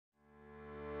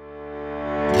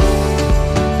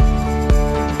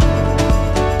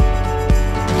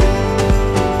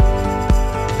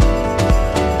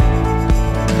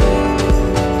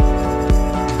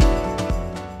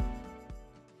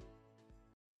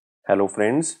Hello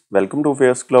friends, welcome to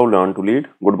AffairsCloud Learn to Lead.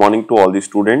 Good morning to all the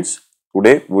students.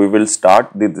 Today we will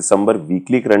start the December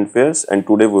weekly current affairs and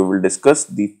today we will discuss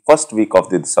the first week of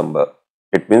the December.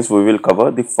 It means we will cover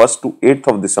the 1st to 8th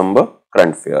of December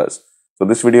current affairs. So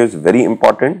this video is very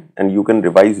important and you can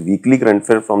revise weekly current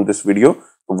affair from this video.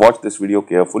 So watch this video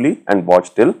carefully and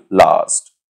watch till last.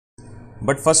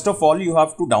 But first of all, you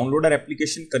have to download our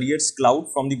application Careers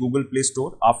Cloud from the Google Play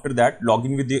Store. After that, log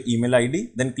in with your email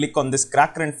ID. Then click on this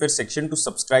Crack Current Affairs section to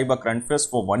subscribe our current affairs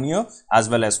for 1 year as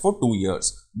well as for 2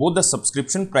 years. Both the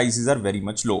subscription prices are very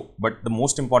much low. But the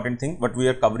most important thing, what we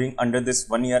are covering under this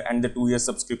 1 year and the 2 year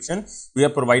subscription, we are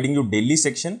providing you daily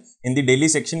section. In the daily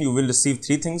section, you will receive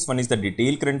 3 things. One is the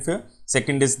detailed current affair.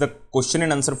 Second is the question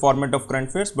and answer format of current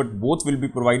affairs, but both will be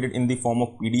provided in the form of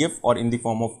PDF or in the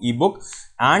form of ebook.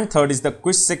 And third is the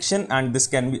quiz section, and this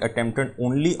can be attempted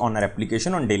only on our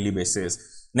application on daily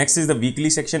basis. Next is the weekly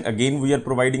section. Again, we are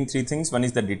providing 3 things. One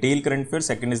is the detailed current affairs,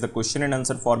 second is the question and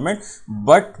answer format,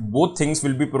 but both things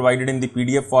will be provided in the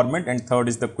PDF format, and third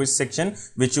is the quiz section,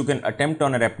 which you can attempt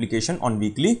on our application on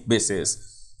weekly basis.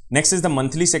 Next is the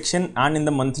monthly section, and in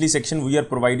the monthly section we are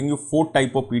providing you 4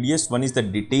 type of PDFs. One is the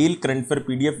detailed current affair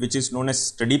PDF, which is known as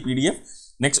study PDF.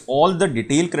 Next, all the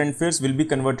detailed current affairs will be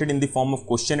converted in the form of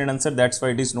question and answer. That's why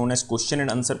it is known as question and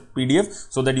answer PDF,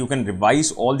 so that you can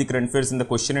revise all the current affairs in the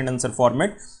question and answer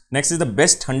format. Next is the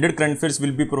best 100 current affairs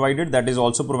will be provided. That is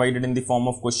also provided in the form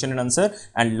of question and answer.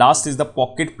 And last is the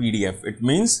pocket PDF. It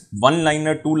means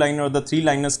 1-liner, 2-liner, or the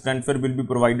 3-liners current affair will be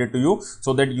provided to you,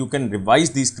 so that you can revise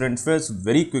these current affairs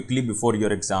very quickly before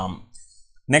your exam.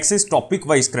 Next is topic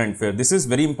wise current affair. This is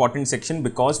very important section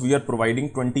because we are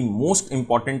providing 20 most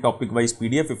important topic wise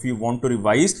PDF. If you want to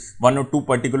revise 1 or 2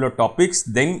 particular topics,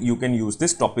 then you can use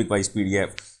this topic wise PDF.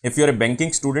 If you are a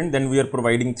banking student, then we are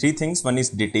providing 3 things. One is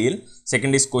detail,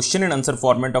 second is question and answer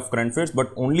format of current affairs,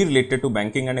 but only related to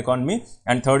banking and economy,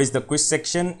 and third is the quiz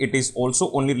section. It is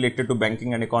also only related to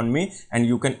banking and economy, and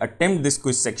you can attempt this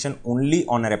quiz section only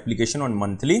on our application on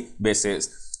monthly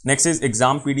basis. Next is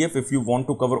exam PDF. If you want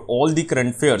to cover all the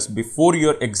current affairs before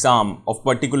your exam of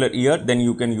particular year, then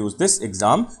you can use this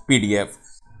exam PDF.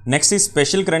 Next is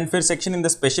special current affair section. In the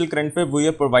special current affair, we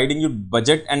are providing you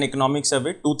budget and economic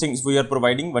survey. 2 things we are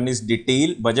providing. One is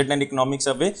detail, budget and economic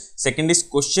survey. Second is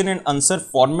question and answer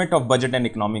format of budget and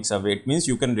economic survey. It means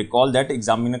you can recall that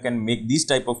examiner can make these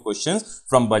type of questions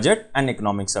from budget and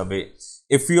economic survey.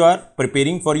 If you are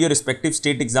preparing for your respective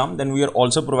state exam, then we are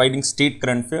also providing state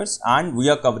current affairs, and we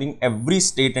are covering every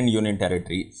state and union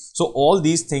territory. So all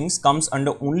these things comes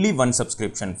under only one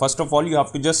subscription. First of all, you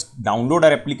have to just download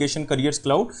our application Careers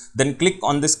Cloud, then click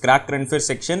on this Crack Current Affairs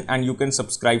section, and you can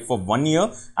subscribe for 1 year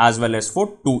as well as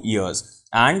for 2 years.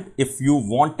 And if you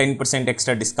want 10%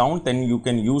 extra discount, then you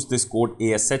can use this code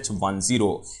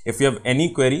ASH10. If you have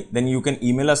any query, then you can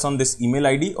email us on this email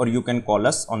ID or you can call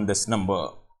us on this number.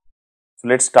 So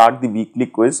let's start the weekly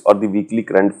quiz or the weekly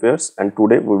current affairs, and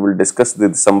today we will discuss the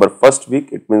December first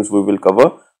week. It means we will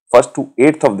cover 1st to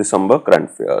 8th of December current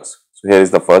affairs. So here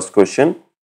is the first question.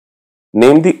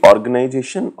 Name the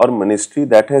organization or ministry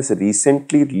that has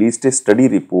recently released a study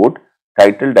report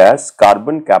titled as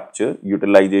Carbon Capture,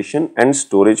 Utilization and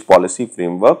Storage Policy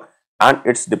Framework and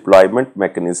its Deployment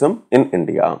Mechanism in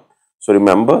India. So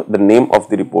remember, the name of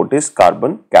the report is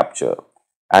Carbon Capture.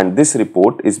 And this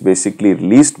report is basically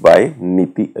released by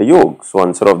Niti Aayog. So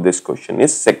answer of this question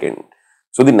is second.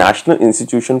 So the National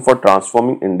Institution for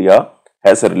Transforming India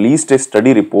has released a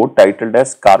study report titled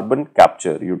as Carbon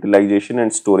Capture, Utilization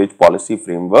and Storage Policy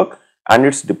Framework and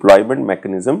its Deployment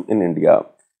Mechanism in India.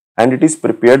 And it is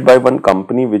prepared by one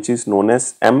company which is known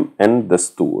as M.N.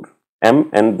 Dastoor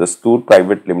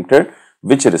Private Limited,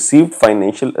 which received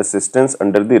financial assistance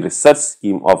under the research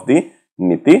scheme of the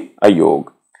Niti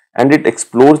Aayog. And it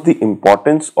explores the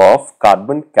importance of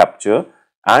carbon capture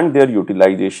and their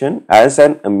utilization as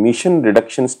an emission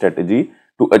reduction strategy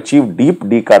to achieve deep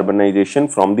decarbonization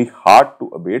from the hard to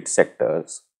abate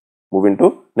sectors. Moving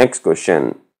to next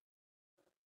question.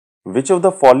 Which of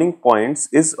the following points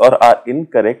is or are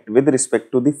incorrect with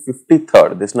respect to the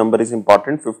 53rd, this number is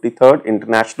important, 53rd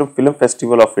International Film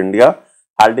Festival of India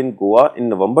held in Goa in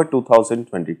November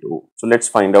 2022. So let's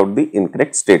find out the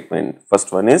incorrect statement.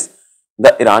 First one is,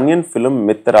 the Iranian film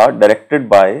Mitra, directed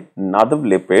by Nadav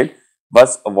Leped,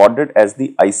 was awarded as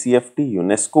the ICFT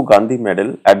UNESCO Gandhi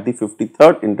Medal at the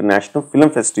 53rd International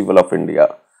Film Festival of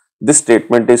India. This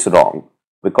statement is wrong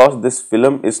because this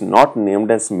film is not named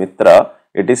as Mitra,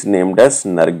 it is named as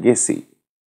Nargesi,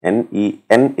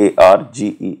 N-A-R-G-E-S-I,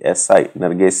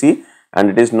 Nargesi, and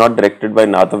it is not directed by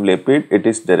Nadav Leped, it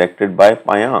is directed by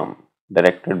Payam,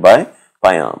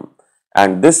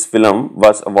 and this film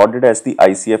was awarded as the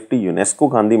ICFT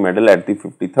UNESCO Gandhi Medal at the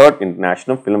 53rd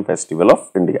International Film Festival of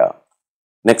India.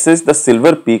 Next is the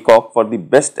Silver Peacock for the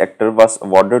Best Actor was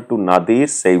awarded to Nadir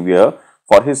Savior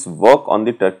for his work on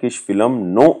the Turkish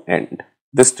film No End.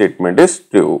 This statement is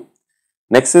true.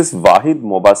 Next is Wahid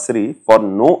Mobasri for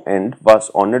No End was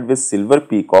honored with Silver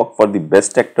Peacock for the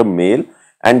Best Actor Male,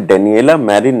 and Daniela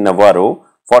Marin Navarro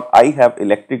for I Have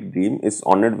Electric Dream is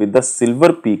honored with the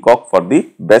Silver Peacock for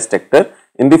the Best Actor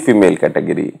in the female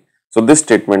category. So this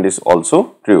statement is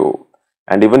also true.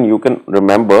 And even you can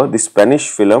remember the Spanish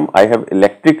film I Have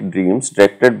Electric Dreams,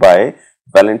 directed by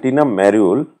Valentina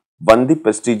Mariul, won the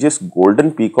prestigious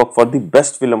Golden Peacock for the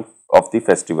best film of the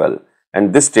festival,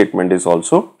 and this statement is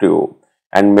also true.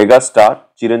 And megastar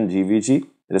Chiranjeevi ji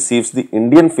receives the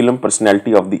Indian Film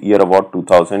Personality of the Year Award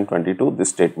 2022. This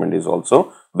statement is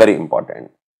also very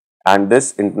important. And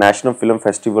this International Film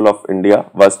Festival of India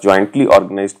was jointly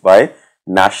organized by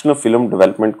National Film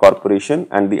Development Corporation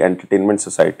and the Entertainment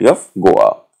Society of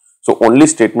Goa. So only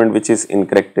statement which is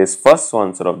incorrect is first. So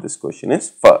answer of this question is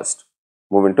first.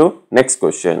 Moving to next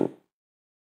question.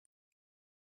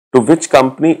 To which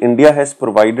company India has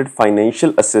provided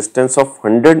financial assistance of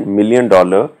 $100 million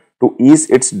to ease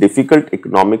its difficult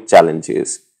economic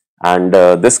challenges? And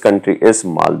this country is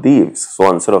Maldives. So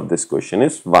answer of this question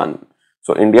is 1.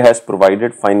 So India has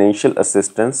provided financial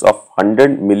assistance of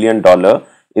 $100 million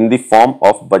in the form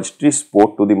of budgetary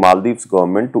support to the Maldives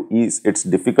government to ease its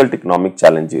difficult economic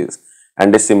challenges,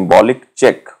 and a symbolic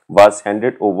check was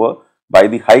handed over by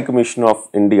the High Commissioner of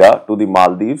India to the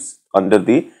Maldives under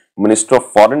the Minister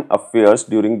of Foreign Affairs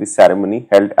during the ceremony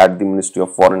held at the Ministry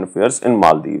of Foreign Affairs in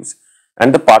Maldives.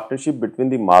 And the partnership between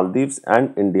the Maldives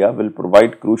and India will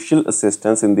provide crucial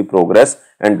assistance in the progress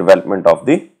and development of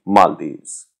the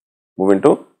Maldives. Moving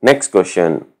to next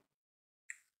question.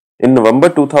 In November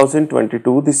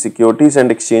 2022, the Securities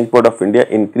and Exchange Board of India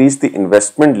increased the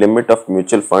investment limit of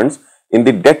mutual funds in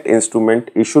the debt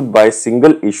instrument issued by a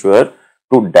single issuer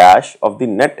to dash of the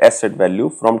net asset value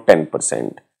from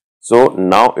 10%. So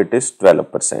now it is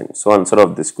 12%. So answer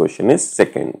of this question is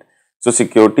second. So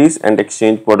Securities and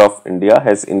Exchange Board of India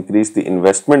has increased the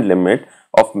investment limit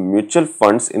of mutual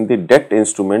funds in the debt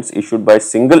instruments issued by a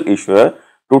single issuer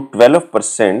to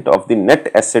 12% of the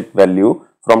net asset value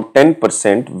from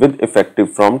 10% with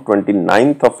effective from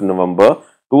 29th of November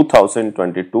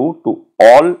 2022 to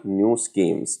all new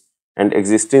schemes, and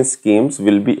existing schemes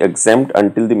will be exempt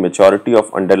until the maturity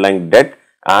of underlying debt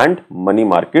and money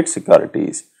market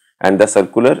securities. And the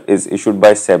circular is issued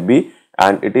by SEBI,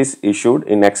 and it is issued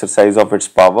in exercise of its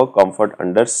power conferred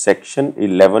under Section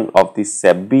 11 of the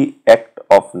SEBI Act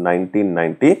of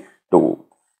 1992.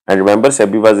 And remember,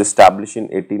 SEBI was established in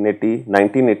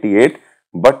 1988,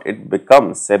 but it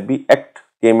becomes SEBI Act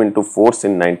came into force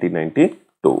in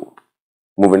 1992.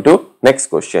 Moving to next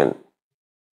question.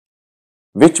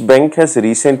 Which bank has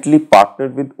recently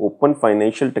partnered with Open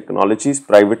Financial Technologies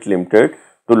Private Limited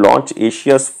to launch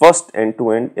Asia's first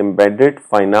end-to-end embedded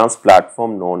finance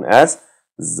platform known as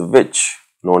Zwitch?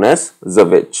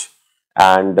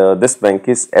 And this bank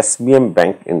is SBM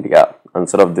Bank India.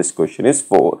 Answer of this question is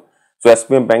 4. So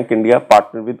SBM Bank India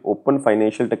partnered with Open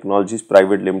Financial Technologies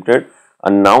Private Limited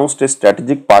announced a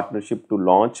strategic partnership to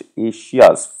launch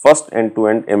Asia's first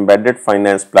end-to-end embedded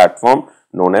finance platform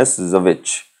known as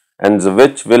Zwitch. And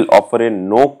Zwitch will offer a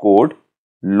no-code,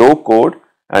 low-code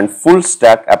and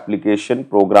full-stack application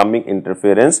programming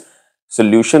interference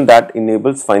solution that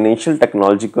enables financial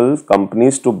technological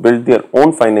companies to build their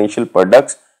own financial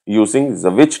products using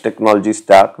Zwitch technology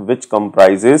stack, which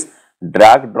comprises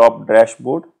drag-drop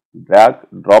dashboard,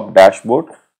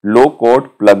 low-code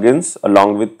plugins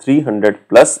along with 300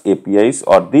 plus APIs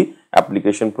or the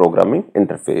application programming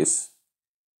interface.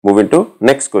 Moving to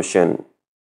next question.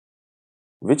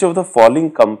 Which of the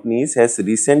following companies has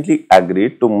recently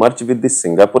agreed to merge with the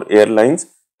Singapore Airlines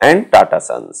and Tata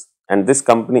Sons? And this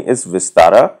company is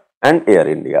Vistara and Air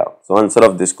India. So answer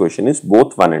of this question is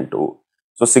both 1 and 2.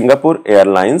 So Singapore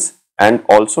Airlines and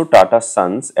also Tata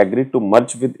Sons agreed to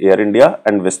merge with Air India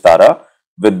and Vistara.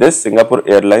 With this, Singapore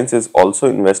Airlines is also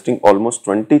investing almost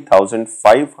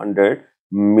 20,500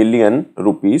 million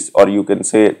rupees, or you can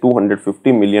say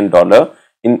 $250 million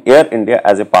in Air India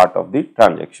as a part of the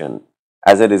transaction.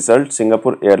 As a result,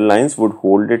 Singapore Airlines would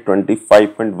hold a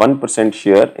 25.1%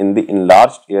 share in the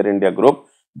enlarged Air India group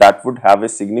that would have a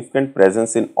significant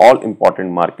presence in all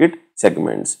important market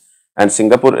segments. And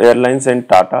Singapore Airlines and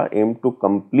Tata aim to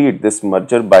complete this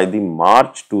merger by the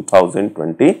March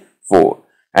 2024.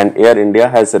 And Air India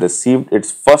has received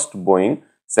its first Boeing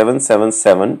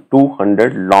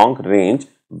 777-200 long-range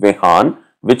Vehan,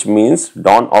 which means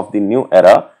dawn of the new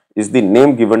era, is the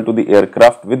name given to the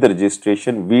aircraft with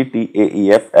registration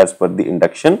VTAEF as per the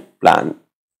induction plan.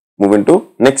 Moving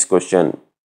to next question.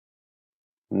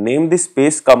 Name the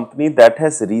space company that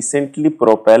has recently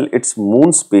propelled its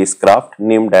moon spacecraft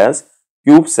named as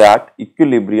CubeSat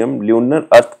Equilibrium Lunar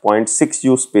Earth Point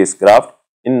 6U spacecraft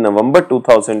in November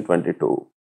 2022.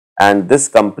 And this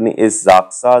company is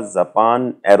JAXA,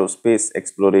 Japan Aerospace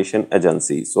Exploration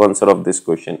Agency. So answer of this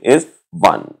question is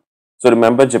 1. So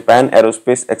remember, Japan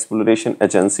Aerospace Exploration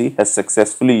Agency has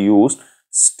successfully used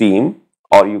steam,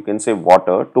 or you can say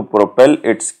water, to propel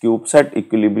its CubeSat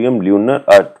Equilibrium Lunar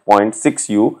Earth Point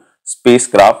 6U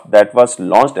spacecraft that was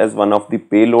launched as one of the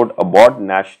payload aboard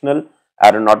National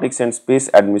Aeronautics and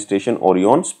Space Administration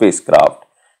Orion spacecraft.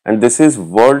 And this is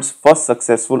world's first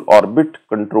successful orbit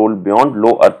control beyond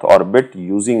low Earth orbit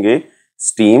using a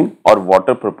steam or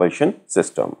water propulsion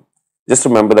system. Just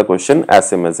remember the question as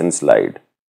same as in slide.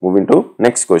 Moving to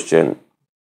next question.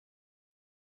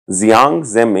 Jiang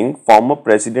Zemin, former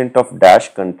president of Dash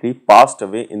country, passed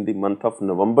away in the month of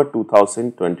November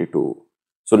 2022.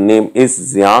 So name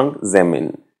is Jiang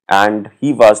Zemin and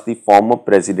he was the former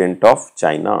president of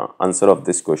China. Answer of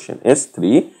this question is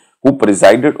 3. Who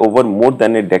presided over more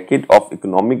than a decade of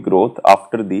economic growth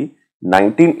after the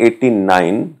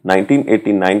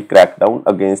 1989 crackdown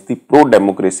against the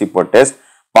pro-democracy protest,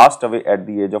 passed away at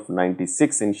the age of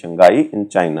 96 in Shanghai in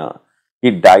China.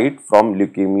 He died from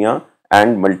leukemia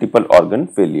and multiple organ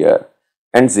failure.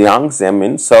 And Jiang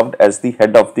Zemin served as the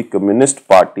head of the Communist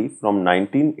Party from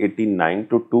 1989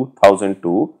 to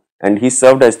 2002 and he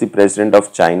served as the president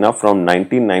of China from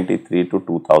 1993 to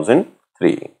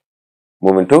 2003.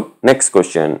 Moving to next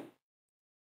question.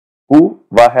 Who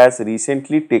has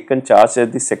recently taken charge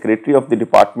as the Secretary of the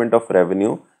Department of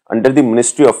Revenue under the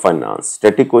Ministry of Finance?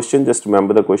 Static question, just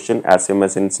remember the question as same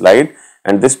as in slide,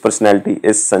 and this personality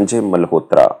is Sanjay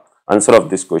Malhotra. Answer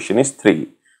of this question is 3.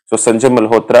 So Sanjay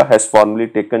Malhotra has formally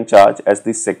taken charge as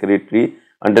the Secretary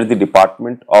under the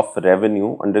Department of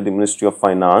Revenue under the Ministry of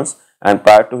Finance, and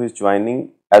prior to his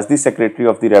joining as the Secretary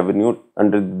of the Revenue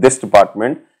under this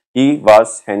department, he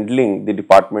was handling the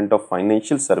Department of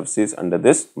Financial Services under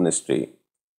this ministry.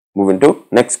 Moving to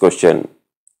next question.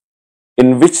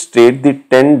 In which state the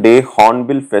 10-day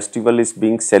Hornbill Festival is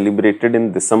being celebrated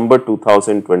in December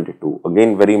 2022?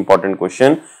 Again, very important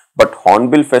question, but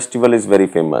Hornbill Festival is very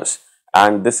famous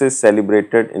and this is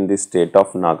celebrated in the state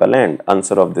of Nagaland.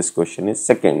 Answer of this question is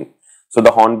 2nd. So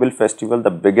the Hornbill Festival,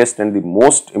 the biggest and the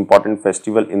most important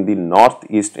festival in the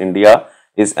northeast India,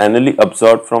 is annually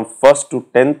observed from 1st to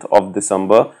 10th of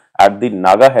December at the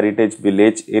Naga Heritage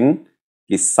Village in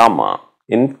Kisama,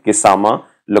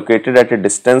 located at a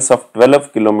distance of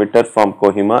 12 km from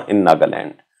Kohima in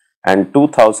Nagaland. And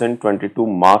 2022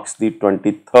 marks the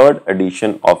 23rd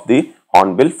edition of the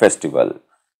Hornbill Festival.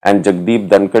 And Jagdeep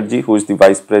Dhankarji, who is the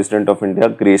Vice President of India,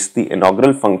 graced the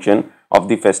inaugural function of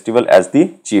the festival as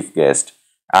the chief guest.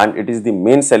 And it is the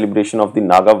main celebration of the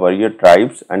Naga warrior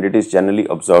tribes and it is generally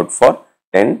observed for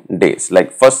 10 days,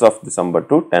 like 1st of December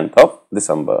to 10th of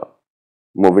December.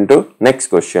 Moving to next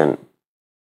question.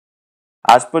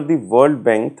 As per the World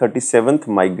Bank 37th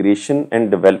Migration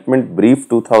and Development Brief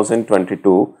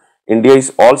 2022, India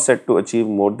is all set to achieve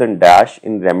more than dash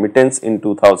in remittance in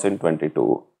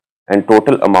 2022 and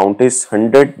total amount is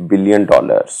 $100 billion.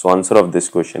 So answer of this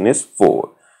question is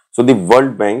 4. So the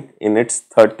World Bank in its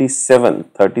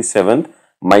 37th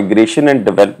Migration and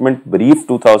Development Brief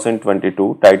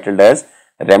 2022 titled as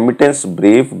Remittance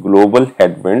Brave Global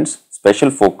Headwinds, Special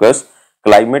Focus,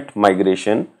 Climate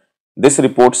Migration. This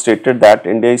report stated that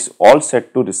India is all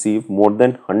set to receive more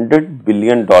than $100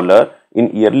 billion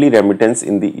in yearly remittance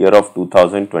in the year of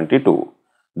 2022.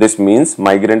 This means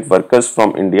migrant workers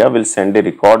from India will send a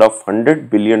record of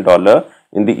 $100 billion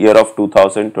in the year of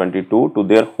 2022 to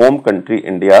their home country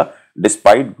India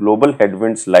despite global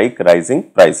headwinds like rising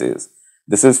prices.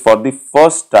 This is for the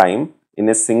first time in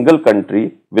a single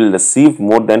country will receive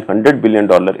more than $100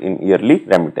 billion in yearly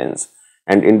remittance.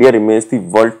 And India remains the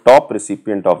world top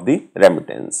recipient of the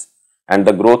remittance. And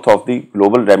the growth of the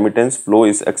global remittance flow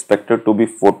is expected to be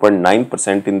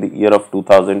 4.9% in the year of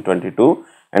 2022.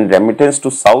 And remittance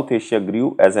to South Asia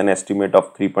grew as an estimate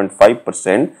of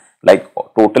 3.5%, like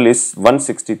total is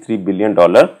 $163 billion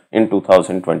in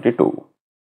 2022.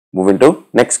 Moving to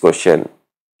next question.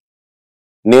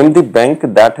 Name the bank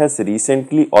that has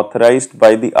recently authorized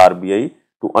by the RBI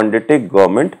to undertake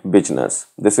government business.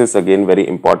 This is again very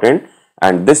important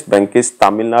and this bank is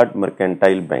Tamil Nadu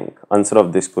Mercantile Bank. Answer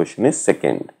of this question is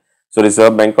 2nd. So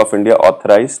Reserve Bank of India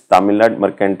authorized Tamil Nadu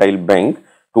Mercantile Bank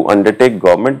to undertake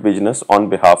government business on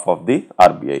behalf of the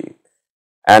RBI.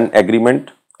 An agreement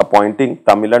appointing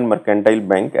Tamil Nadu Mercantile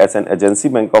Bank as an agency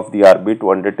bank of the RBI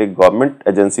to undertake government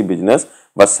agency business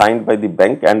was signed by the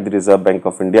bank and the Reserve Bank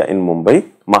of India in Mumbai,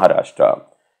 Maharashtra.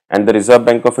 And the Reserve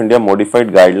Bank of India modified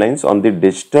guidelines on the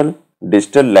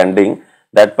digital lending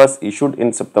that was issued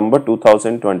in September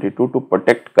 2022 to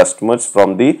protect customers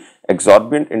from the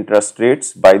exorbitant interest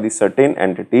rates by the certain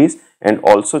entities and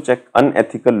also check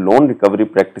unethical loan recovery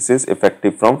practices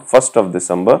effective from 1st of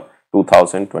December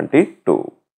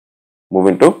 2022.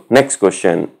 Moving to next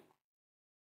question.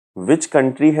 Which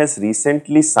country has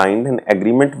recently signed an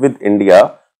agreement with India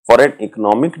for an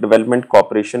Economic Development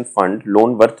Cooperation Fund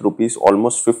loan worth rupees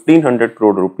almost 1500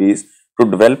 crore rupees to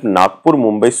develop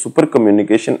Nagpur-Mumbai Super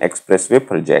Communication Expressway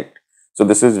project? So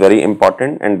this is very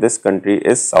important, and this country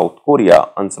is South Korea.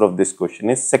 Answer of this question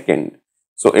is second.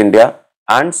 So India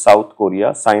and South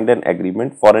Korea signed an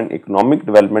agreement for an Economic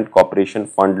Development Cooperation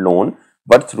Fund loan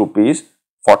worth rupees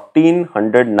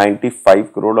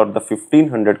 1495 crore or the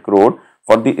 1500 crore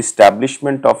for the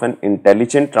establishment of an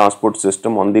intelligent transport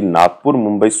system on the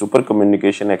Nagpur-Mumbai Super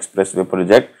Communication Expressway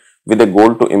project with a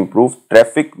goal to improve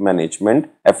traffic management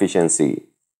efficiency.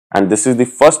 And this is the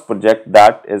first project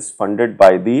that is funded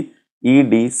by the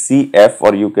EDCF,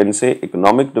 or you can say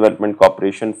Economic Development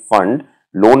Cooperation Fund,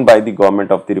 loaned by the government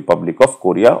of the Republic of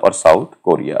Korea or South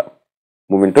Korea.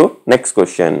 Moving to next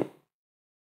question.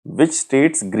 Which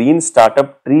state's green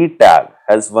startup Tree Tag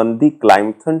has won the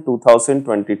Climathon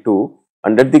 2022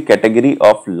 under the category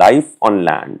of Life on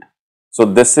Land? So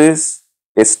this is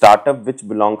a startup which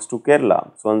belongs to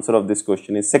Kerala. So answer of this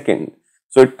question is second.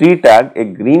 So Tree Tag, a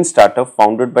green startup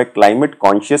founded by climate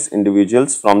conscious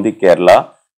individuals from the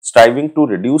Kerala, striving to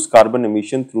reduce carbon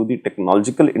emission through the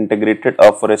technological integrated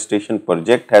afforestation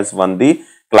project, has won the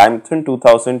Climathon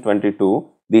 2022,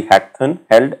 the hackathon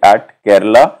held at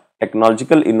Kerala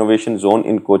Technological Innovation Zone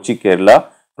in Kochi, Kerala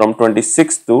from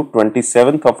 26th to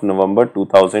 27th of November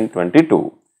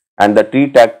 2022. And the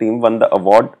Tree Tag team won the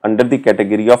award under the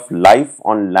category of Life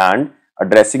on Land,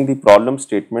 addressing the problem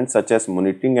statements such as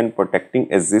monitoring and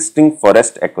protecting existing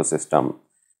forest ecosystem.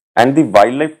 And the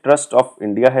Wildlife Trust of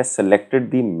India has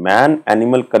selected the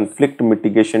Man-Animal Conflict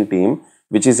Mitigation Team,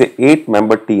 which is a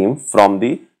 8-member team from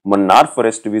the Mannar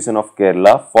Forest Division of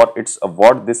Kerala, for its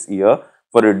award this year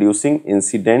for reducing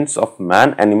incidents of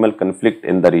man-animal conflict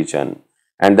in the region.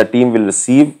 And the team will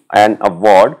receive an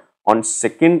award on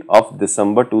 2nd of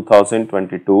December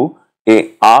 2022,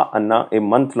 a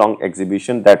month-long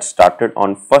exhibition that started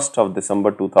on 1st of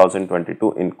December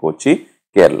 2022 in Kochi,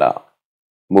 Kerala.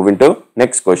 Moving to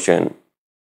next question.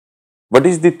 What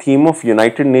is the theme of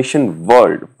United Nations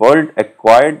World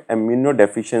Acquired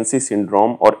Immunodeficiency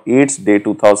Syndrome or AIDS Day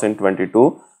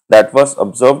 2022 that was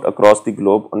observed across the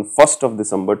globe on 1st of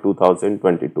December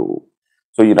 2022?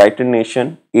 So United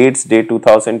Nations AIDS Day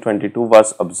 2022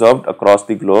 was observed across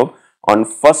the globe on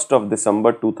 1st of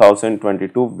December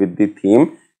 2022 with the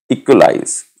theme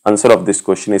Equalize. Answer of this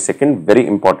question is second, very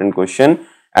important question.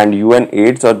 And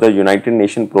UNAIDS, or the United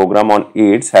Nations Program on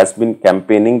AIDS, has been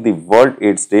campaigning the World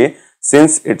AIDS Day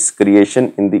since its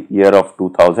creation in the year of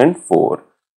 2004.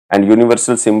 And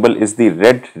universal symbol is the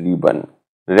red ribbon.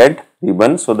 Red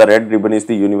ribbon. So the red ribbon is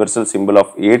the universal symbol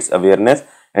of AIDS awareness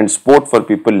and support for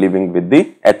people living with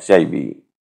the HIV.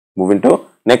 Moving to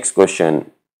next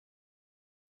question.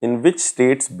 In which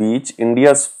state's beach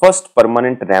India's first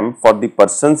permanent ramp for the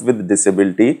persons with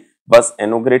disability was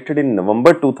inaugurated in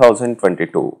November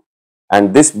 2022?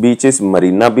 And this beach is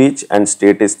Marina Beach and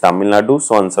state is Tamil Nadu.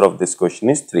 So answer of this question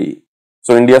is 3.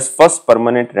 So India's first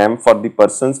permanent ramp for the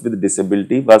persons with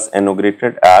disability was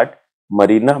inaugurated at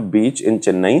Marina Beach in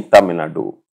Chennai, Tamil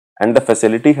Nadu. And the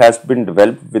facility has been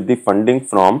developed with the funding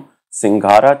from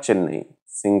Singhara Chennai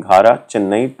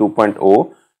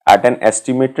 2.0 at an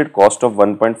estimated cost of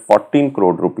 1.14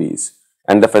 crore rupees.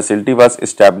 And the facility was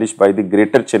established by the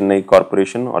Greater Chennai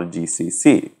Corporation or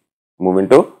GCC. Moving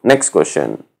to next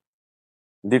question.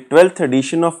 The 12th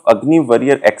edition of Agni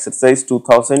Warrior Exercise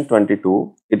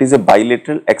 2022, it is a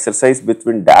bilateral exercise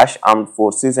between Dash Armed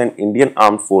Forces and Indian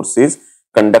Armed Forces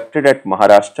conducted at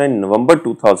Maharashtra in November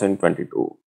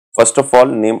 2022. First of all,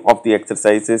 name of the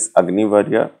exercise is Agni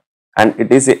Warrior, and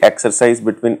it is an exercise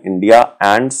between India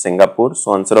and Singapore.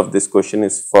 So answer of this question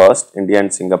is first, India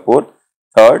and Singapore.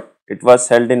 Third, it was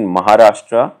held in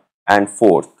Maharashtra. And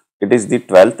fourth, it is the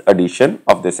 12th edition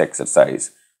of this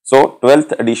exercise. So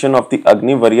 12th edition of the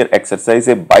Agni Warrior exercise,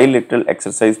 a bilateral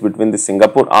exercise between the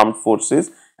Singapore Armed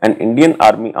Forces and Indian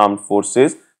Army Armed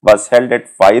Forces, was held at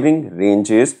firing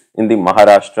ranges in the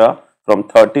Maharashtra from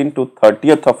 13th to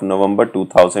 30th of November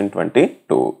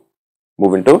 2022.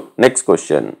 Moving to next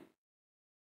question.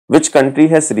 Which country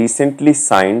has recently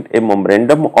signed a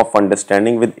memorandum of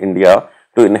understanding with India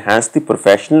to enhance the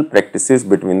professional practices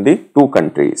between the two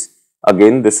countries?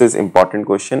 Again, this is important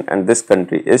question, and this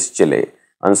country is Chile.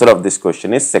 Answer of this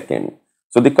question is second.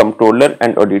 So the Comptroller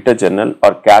and Auditor General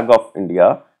or CAG of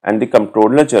India and the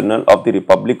Comptroller General of the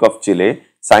Republic of Chile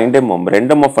signed a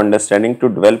memorandum of understanding to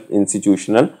develop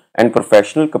institutional and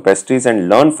professional capacities and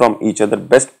learn from each other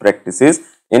best practices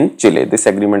in Chile. This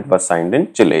agreement was signed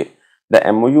in Chile.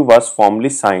 The MOU was formally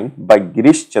signed by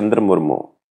Girish Chandra Murmu.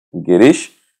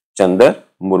 Girish Chandra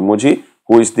Murmuji,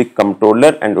 who is the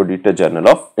Comptroller and Auditor General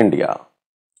of India.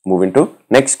 Moving to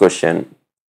next question.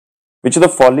 Which of the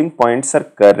following points are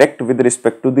correct with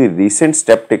respect to the recent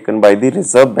step taken by the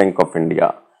Reserve Bank of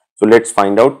India? So let's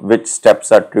find out which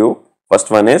steps are true.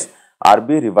 First one is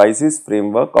RBI revises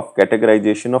framework of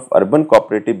categorization of urban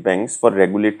cooperative banks for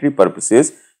regulatory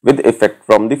purposes with effect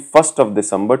from the 1st of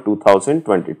December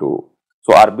 2022.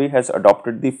 So RBI has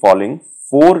adopted the following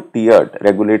 4-tiered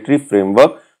regulatory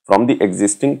framework from the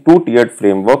existing 2-tiered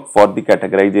framework for the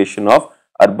categorization of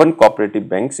urban cooperative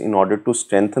banks in order to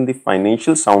strengthen the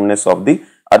financial soundness of the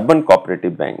urban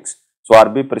cooperative banks. So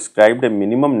RBI prescribed a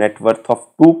minimum net worth of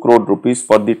 2 crore rupees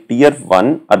for the tier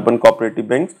 1 urban cooperative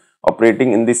banks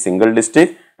operating in the single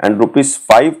district and rupees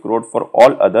 5 crore for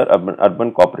all other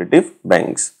urban cooperative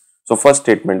banks. So first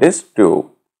statement is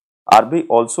true. RBI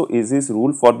also eases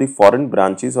rule for the foreign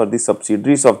branches or the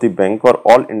subsidiaries of the bank or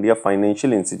all India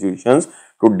financial institutions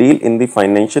to deal in the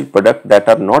financial product that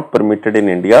are not permitted in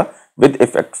India with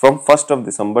effect from 1st of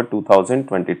December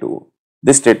 2022.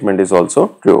 This statement is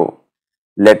also true.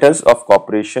 Letters of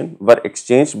cooperation were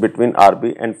exchanged between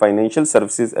RBI and Financial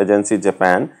Services Agency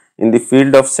Japan in the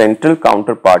field of central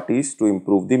counterparties to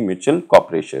improve the mutual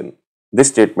cooperation. This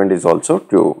statement is also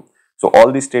true. So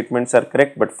all these statements are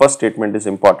correct, but first statement is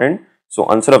important. So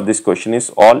answer of this question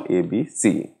is all A, B,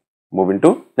 C. Moving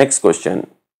to next question.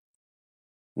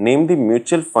 Name the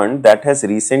mutual fund that has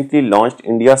recently launched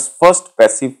India's first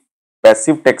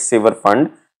passive tax saver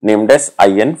fund named as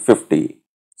IN50.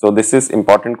 So this is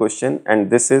important question, and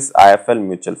this is IFL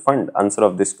Mutual Fund. Answer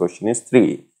of this question is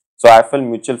 3. So IFL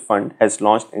Mutual Fund has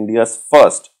launched India's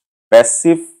first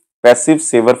passive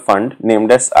saver fund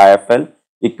named as IFL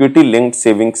Equity Linked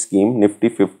Savings Scheme Nifty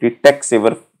 50 Tax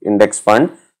Saver Index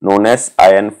Fund known as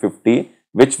IN50,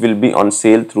 which will be on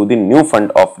sale through the new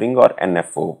fund offering or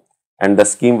NFO. And the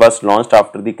scheme was launched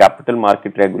after the capital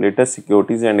market regulator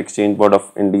Securities and Exchange Board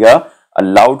of India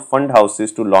allowed fund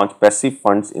houses to launch passive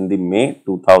funds in the May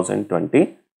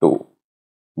 2022.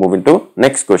 Moving to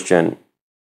next question.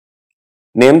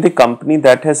 Name the company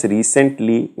that has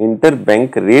recently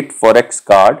interbank rate forex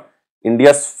card,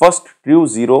 India's first true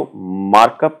zero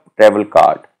markup travel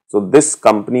card. So this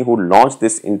company who launched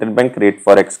this interbank rate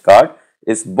forex card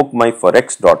is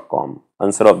bookmyforex.com.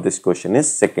 Answer of this question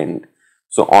is second.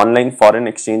 So online foreign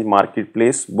exchange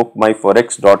marketplace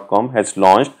bookmyforex.com has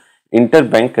launched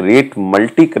interbank rate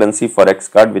multi-currency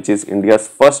forex card, which is India's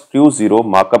first true zero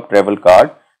markup travel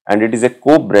card, and it is a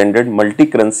co-branded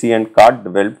multi-currency and card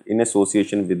developed in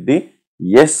association with the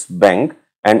Yes Bank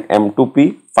and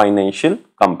M2P Financial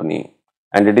Company,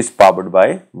 and it is powered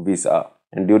by Visa.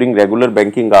 And during regular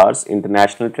banking hours,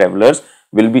 international travelers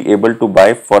will be able to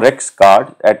buy forex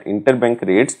card at interbank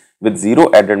rates with zero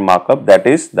added markup, that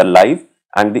is the live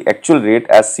and the actual rate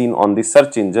as seen on the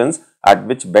search engines at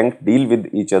which bank deal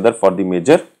with each other for the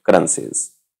major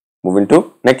currencies. Moving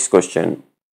to next question.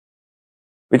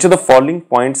 Which of the following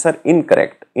points are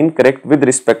incorrect? Incorrect with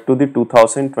respect to the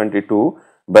 2022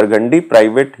 Burgundy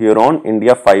Private Huron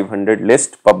India 500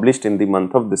 list published in the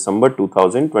month of December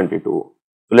 2022.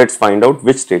 So let's find out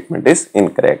which statement is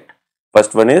incorrect.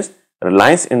 First one is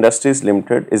Reliance Industries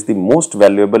Limited is the most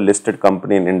valuable listed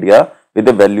company in India with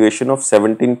a valuation of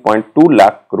 17.2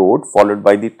 lakh crore, followed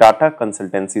by the Tata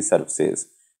Consultancy Services.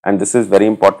 And this is very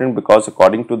important because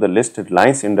according to the list,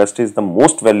 Reliance Industries is the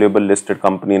most valuable listed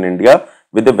company in India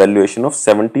with a valuation of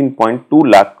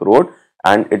 17.2 lakh crore,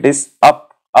 and it is up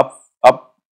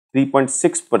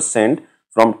 3.6%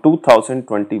 from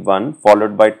 2021,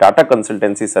 followed by Tata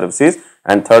Consultancy Services,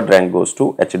 and third rank goes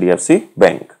to HDFC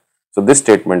Bank. So this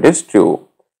statement is true.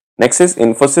 Next is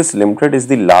Infosys Limited is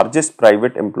the largest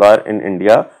private employer in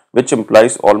India, which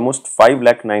employs almost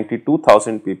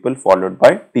 5,92,000 people, followed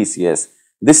by TCS.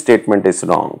 This statement is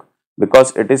wrong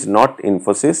because it is not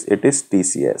Infosys, it is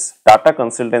TCS. Tata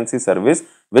Consultancy Service,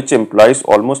 which employs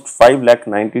almost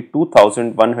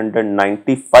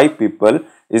 5,92,195 people,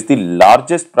 is the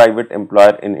largest private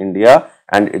employer in India,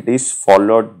 and it is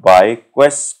followed by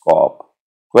Quess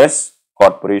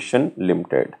Corporation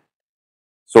Limited.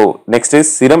 So next is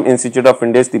Serum Institute of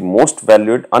India is the most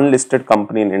valued unlisted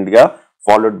company in India,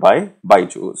 followed by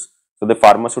Byju's. So the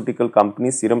pharmaceutical company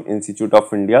Serum Institute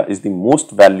of India is the most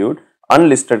valued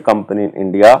unlisted company in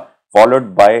India,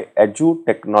 followed by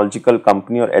technological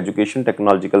company or education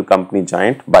technological company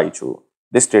giant Baidu.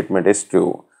 This statement is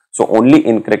true. So only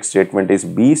incorrect statement is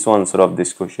B. So answer of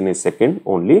this question is second,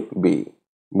 only B.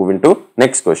 Moving to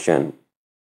next question.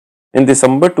 In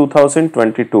December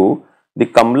 2022, the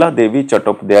Kamla Devi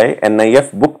Chattopadhyay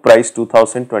NIF Book Prize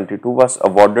 2022 was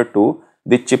awarded to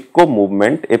the Chipko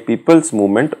Movement, a people's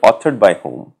movement, authored by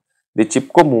whom? The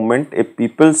Chipko Movement, a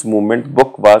people's movement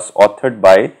book was authored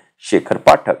by Shekhar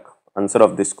Pathak. Answer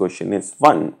of this question is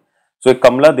 1. So, a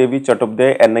Kamla Devi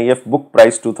Chattopadhyay NIF Book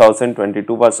Prize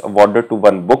 2022 was awarded to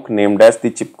one book named as the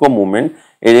Chipko Movement,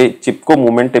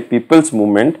 a people's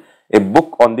movement, a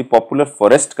book on the popular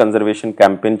forest conservation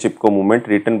campaign Chipko Movement,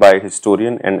 written by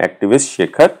historian and activist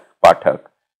Shekhar Pathak.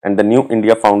 And the New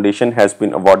India Foundation has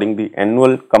been awarding the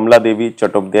annual Kamla Devi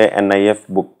Chattopadhyay NIF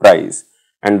Book Prize.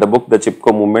 And the book The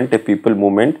Chipko Movement, a People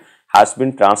Movement, has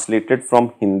been translated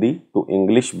from Hindi to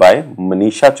English by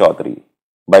Manisha Chaudhary.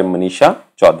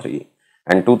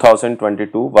 And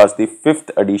 2022 was the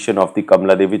 5th edition of the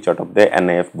Kamla Devi Chattopadhyay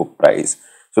NIF Book Prize.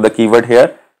 So the keyword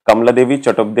here, Kamla Devi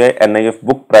Chattopadhyay NIF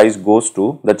Book Prize goes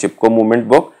to the Chipko Movement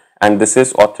book, and this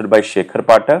is authored by Shekhar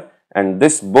Pathak, and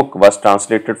this book was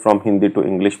translated from Hindi to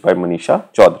English by Manisha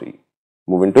Chaudhary.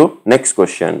 Moving to next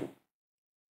question.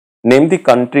 Name the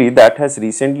country that has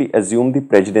recently assumed the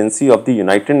presidency of the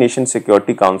United Nations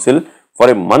Security Council for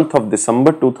a month of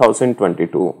December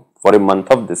 2022.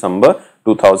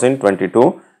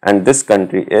 And this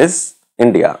country is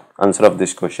India. Answer of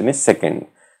this question is second.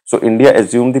 So India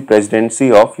assumed the presidency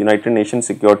of United Nations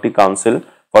Security Council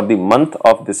for the month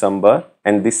of December,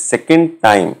 and the second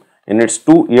time in its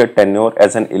 2-year tenure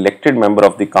as an elected member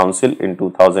of the council in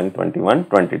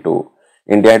 2021-22.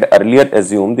 India had earlier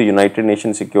assumed the United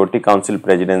Nations Security Council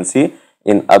presidency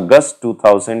in August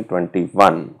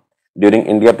 2021. During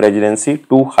India presidency,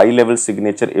 2 high-level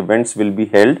signature events will be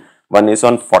held. One is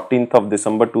on 14th of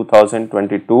December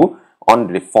 2022 on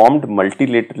reformed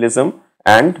multilateralism,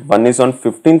 and one is on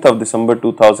 15th of December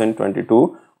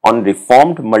 2022 on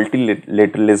reformed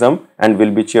multilateralism, and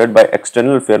will be chaired by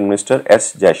External Affairs Minister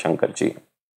S. Jaishankarji.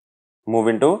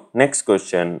 Moving to next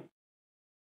question.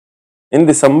 In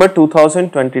December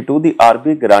 2022, the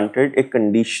RBI granted a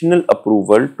conditional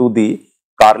approval to the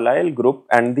Carlyle Group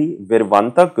and the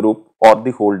Virvanta Group or the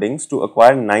holdings to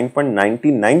acquire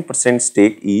 9.99%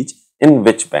 stake each in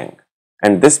which bank?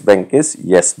 And this bank is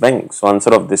Yes Bank. So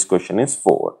answer of this question is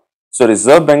 4. So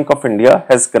Reserve Bank of India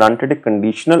has granted a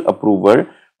conditional approval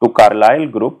to Carlyle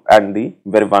Group and the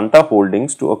Virvanta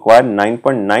Holdings to acquire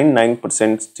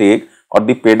 9.99% stake or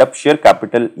the paid up share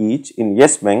capital each in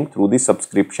Yes Bank through the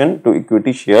subscription to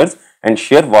equity shares and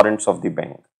share warrants of the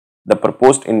bank. The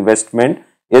proposed investment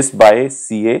is by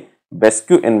CA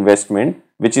Bescu Investment,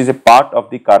 which is a part of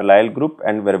the Carlyle Group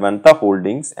and Virvanta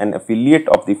Holdings, an affiliate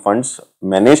of the funds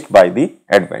managed by the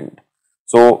Advent.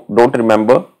 So don't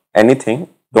remember anything,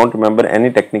 don't remember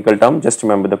any technical term, just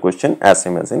remember the question as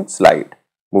same as in slide.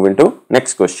 Moving to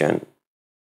next question.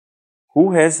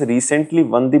 Who has recently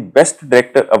won the Best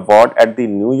Director Award at the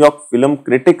New York Film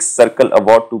Critics Circle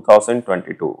Award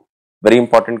 2022? Very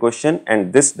important question,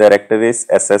 and this director is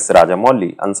S.S.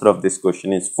 Rajamouli. Answer of this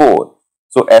question is 4.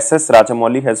 So S.S.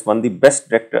 Rajamouli has won the Best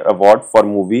Director Award for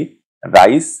movie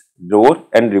Rise, Roar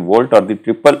and Revolt, or the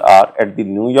Triple R, at the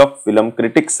New York Film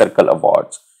Critics Circle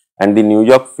Awards. And the New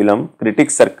York Film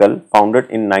Critics Circle, founded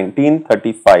in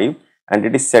 1935, and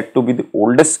it is said to be the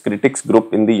oldest critics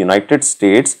group in the United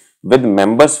States, with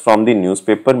members from the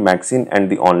newspaper, magazine and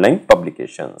the online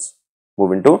publications.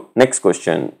 Moving to next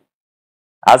question.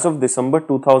 As of December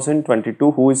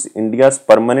 2022, who is India's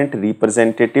permanent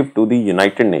representative to the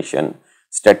United Nations?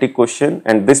 Static question,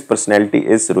 and this personality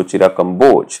is Ruchira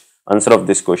Kamboj. Answer of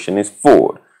this question is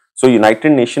 4. So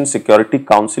United Nations Security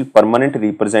Council permanent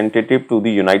representative to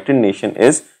the United Nations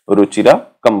is Ruchira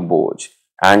Kamboj,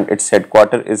 and its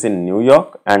headquarters is in New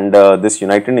York, and this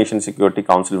United Nations Security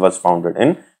Council was founded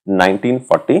in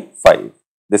 1945.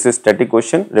 This is static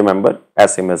question, remember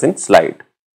as same as in slide.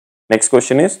 Next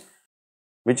question is,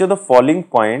 which of the following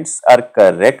points are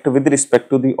correct with respect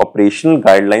to the operational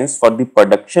guidelines for the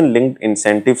production linked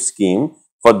incentive scheme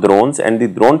for drones and the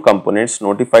drone components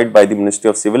notified by the Ministry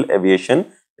of Civil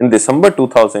Aviation in December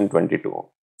 2022?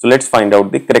 So let's find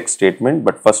out the correct statement,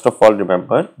 but first of all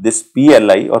remember this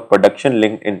PLI or production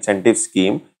linked incentive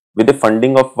scheme with a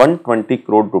funding of 120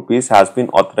 crore rupees has been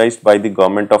authorized by the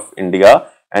Government of India,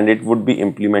 and it would be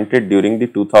implemented during the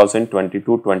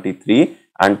 2022-23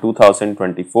 and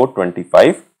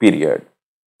 2024-25 period.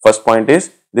 First point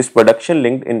is this production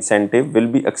linked incentive will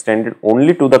be extended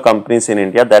only to the companies in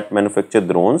India that manufacture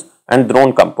drones and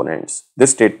drone components.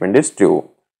 This statement is true.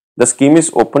 The scheme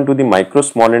is open to the micro,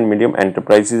 small and medium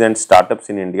enterprises and startups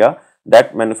in India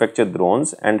that manufacture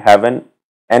drones and have an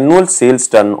annual sales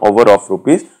turnover of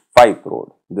rupees 5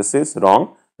 crore. This is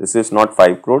wrong. This is not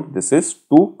 5 crore. This is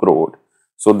 2 crore.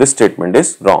 So this statement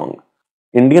is wrong.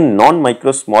 Indian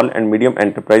non-micro, small and medium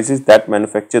enterprises that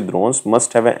manufacture drones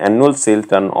must have an annual sales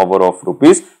turnover of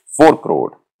rupees 4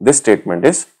 crore. This statement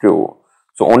is true.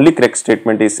 So only correct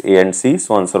statement is A and C.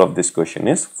 So answer of this question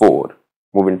is 4.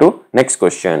 Moving to next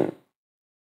question.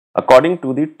 According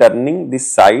to the Turning the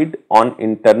Side on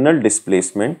Internal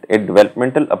Displacement, a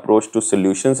developmental approach to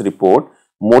solutions report,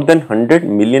 more than 100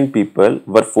 million people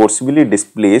were forcibly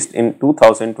displaced in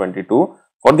 2022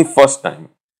 for the first time.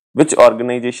 Which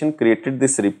organization created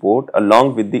this report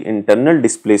along with the Internal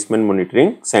Displacement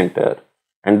Monitoring Center?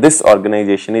 And this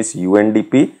organization is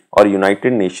UNDP or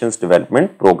United Nations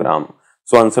Development Program.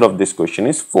 So answer of this question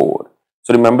is 4.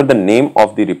 So remember the name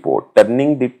of the report,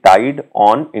 Turning the Tide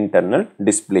on Internal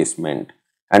Displacement.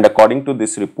 And according to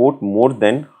this report, more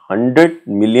than 100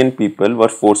 million people were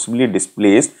forcibly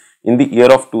displaced in the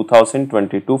year of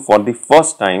 2022 for the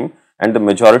first time, and the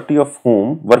majority of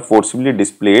whom were forcibly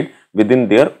displaced within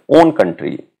their own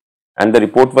country. And the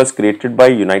report was created by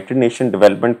United Nations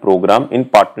Development Program in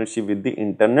partnership with the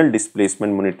Internal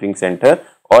Displacement Monitoring Center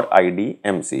or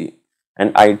IDMC.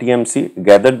 And IDMC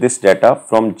gathered this data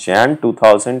from Jan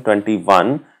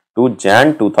 2021 to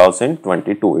Jan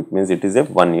 2022. It means it is a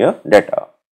 1-year data.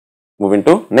 Moving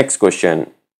to next question.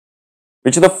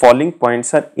 Which of the following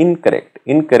points are incorrect?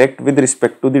 Incorrect with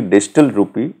respect to the digital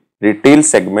rupee retail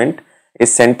segment, a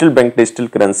central bank digital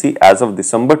currency as of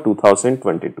December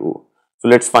 2022. So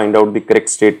let's find out the correct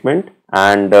statement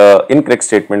and incorrect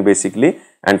statement basically.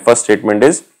 And first statement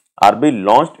is RBI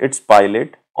launched its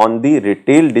pilot on the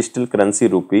retail digital currency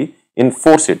rupee in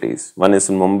 4 cities. One is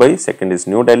in Mumbai, second is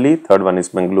New Delhi, third one is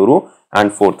Bengaluru,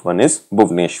 and fourth one is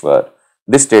Bhubaneswar.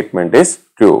 This statement is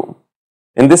true.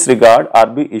 In this regard,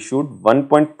 RBI issued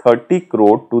 1.30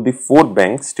 crore to the 4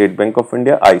 banks, State Bank of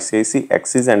India, ICICI,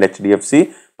 Axis and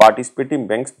HDFC, participating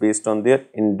banks based on their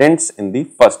indents in the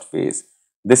first phase.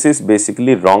 This is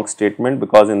basically wrong statement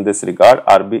because in this regard,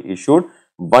 RBI issued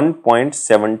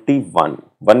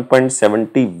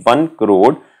 1.71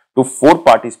 crore to 4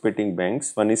 participating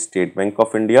banks. One is State Bank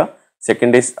of India,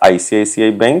 second is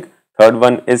ICICI Bank, third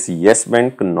one is Yes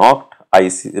Bank, not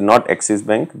Axis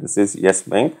Bank, this is Yes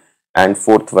Bank, and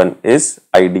fourth one is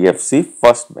IDFC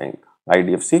First Bank,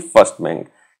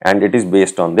 and it is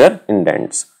based on their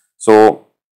indents. So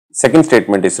second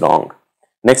statement is wrong.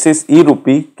 Next is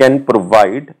e-rupee can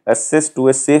provide access to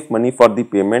a safe money for the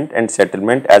payment and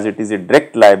settlement as it is a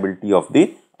direct liability of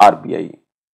the RBI.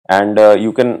 And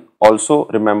you can also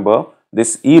remember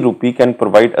this e-rupee can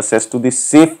provide access to the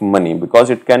safe money because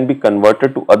it can be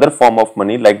converted to other form of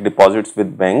money like deposits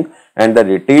with bank, and the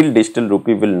retail digital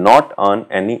rupee will not earn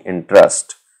any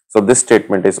interest. So this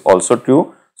statement is also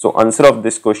true. So answer of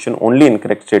this question, only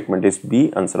incorrect statement is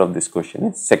B. Answer of this question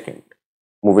is second.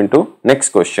 Moving to next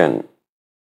question.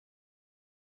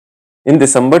 In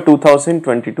December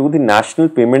 2022, the National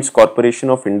Payments Corporation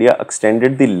of India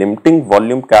extended the limiting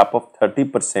volume cap of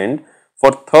 30%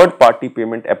 for third-party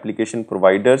payment application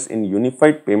providers in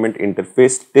Unified Payment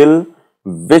Interface till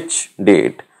which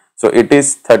date? So it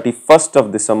is 31st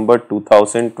of December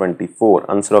 2024.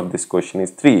 Answer of this question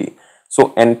is 3.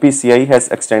 So NPCI has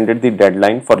extended the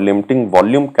deadline for limiting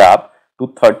volume cap to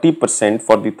 30%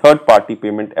 for the third-party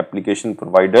payment application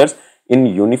providers in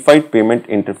Unified Payment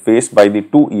Interface by the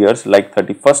 2 years, like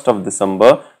 31st of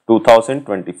December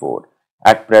 2024.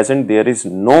 At present, there is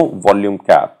no volume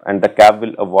cap, and the cap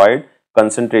will avoid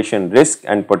concentration risk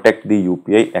and protect the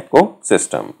UPI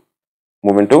ecosystem.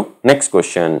 Moving to next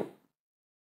question.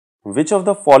 Which of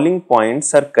the following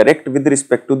points are correct with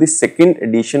respect to the second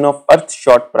edition of Earth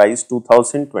Short Prize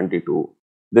 2022?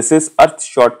 This is Earth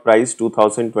Short Prize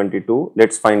 2022.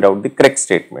 Let's find out the correct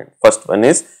statement. First one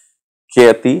is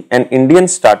Khyati, an Indian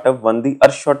startup, won the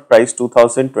Earthshot Prize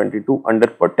 2022 under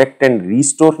Protect and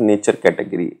Restore Nature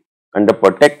category.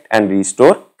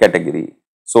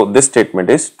 So this statement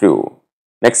is true.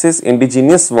 Next is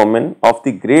indigenous women of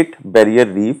the Great Barrier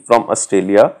Reef from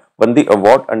Australia won the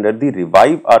award under the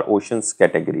Revive Our Oceans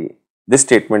category. This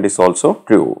statement is also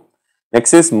true.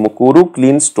 Next is Mukuru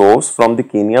Clean Stoves from the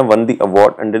Kenya won the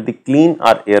award under the Clean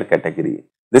Our Air category.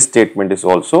 This statement is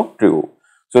also true.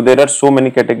 So there are so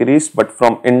many categories, but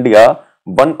from India,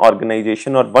 one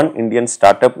organization or one Indian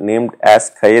startup named as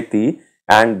Khyati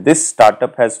and this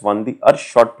startup has won the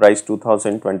Earthshot Prize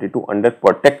 2022 under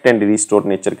Protect and Restore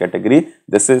Nature category.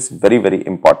 This is very, very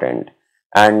important.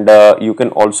 And you can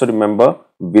also remember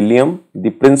William,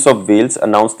 the Prince of Wales,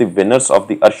 announced the winners of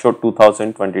the Earthshot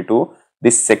 2022,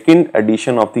 the second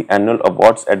edition of the annual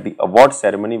awards at the award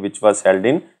ceremony which was held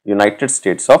in United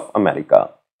States of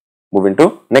America. Moving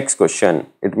to next question.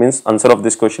 It means answer of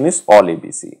this question is all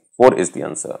ABC. 4 is the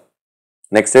answer.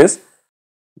 Next is,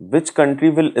 which country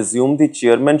will assume the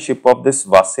chairmanship of this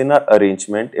Wassenaar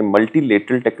arrangement, a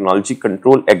multilateral technology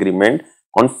control agreement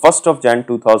on 1st of Jan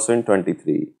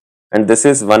 2023? And this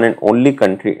is one and only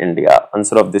country, India.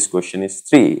 Answer of this question is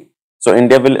 3. So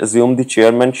India will assume the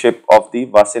chairmanship of the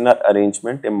Wassenaar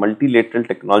arrangement, a multilateral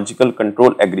technological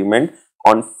control agreement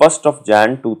on 1st of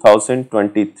Jan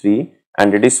 2023,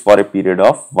 and it is for a period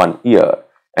of 1 year.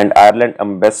 And Ireland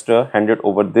ambassador handed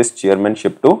over this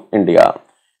chairmanship to India.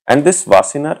 And this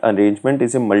Wassenaar arrangement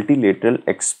is a multilateral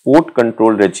export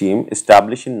control regime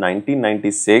established in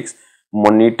 1996,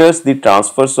 monitors the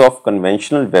transfers of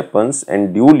conventional weapons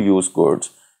and dual-use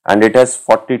goods, and it has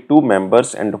 42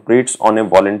 members and operates on a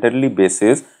voluntarily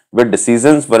basis where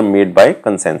decisions were made by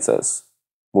consensus.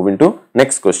 Moving to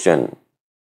next question.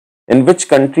 In which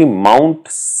country Mount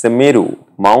Semeru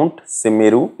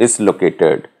is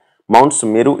located? Mount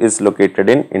Semeru is located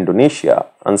in Indonesia.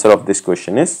 Answer of this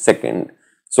question is second.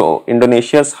 So,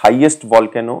 Indonesia's highest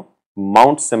volcano,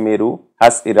 Mount Semeru,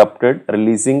 has erupted,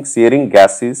 releasing searing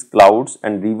gases, clouds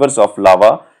and rivers of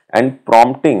lava and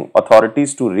prompting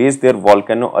authorities to raise their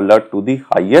volcano alert to the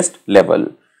highest level.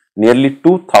 Nearly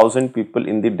 2,000 people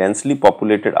in the densely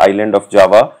populated island of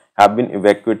Java have been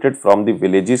evacuated from the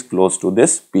villages close to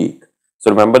this peak.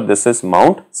 So, remember, this is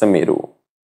Mount Semeru.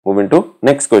 Moving to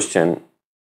next question.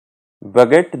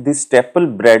 Baguette, the staple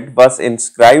bread, was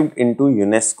inscribed into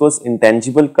UNESCO's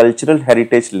Intangible Cultural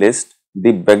Heritage list.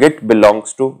 The baguette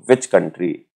belongs to which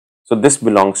country? So, this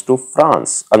belongs to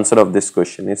France. Answer of this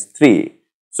question is 3.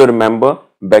 So, remember,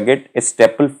 baguette, a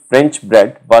staple French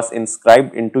bread, was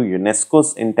inscribed into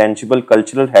UNESCO's Intangible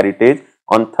Cultural Heritage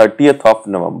on 30th of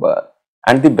November.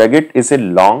 And the baguette is a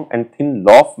long and thin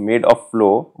loaf made of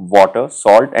flour, water,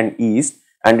 salt and yeast,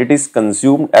 and it is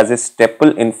consumed as a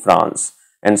staple in France.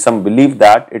 And some believe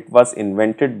that it was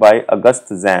invented by Auguste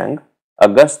Zang,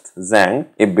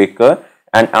 a baker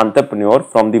and entrepreneur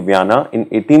from the Vienna in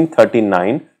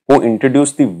 1839, who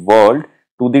introduced the world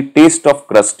to the taste of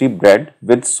crusty bread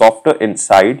with softer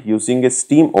inside using a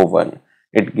steam oven.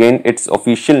 It gained its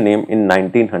official name in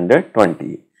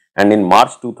 1920. And in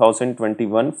March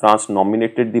 2021, France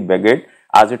nominated the baguette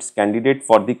as its candidate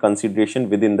for the consideration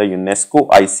within the UNESCO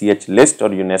ICH list or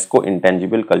UNESCO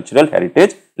Intangible Cultural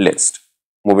Heritage list.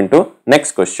 Moving to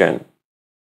next question.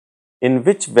 In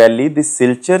which valley the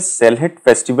Silchar Selhet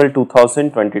Festival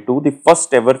 2022, the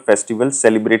first ever festival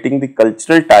celebrating the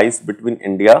cultural ties between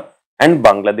India and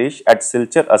Bangladesh at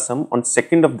Silchar, Assam on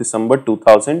 2nd of December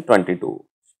 2022.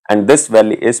 And this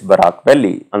valley is Barak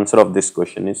Valley. Answer of this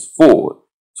question is 4.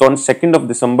 So, on 2nd of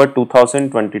December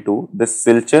 2022, the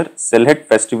Silchar Selhet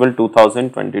Festival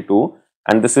 2022,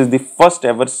 and this is the first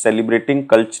ever celebrating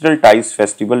cultural ties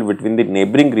festival between the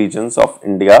neighboring regions of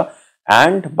India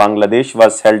and Bangladesh,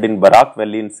 was held in Barak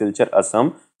Valley in Silchar,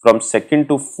 Assam from 2nd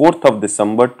to 4th of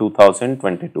December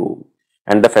 2022.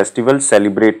 And the festival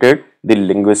celebrated the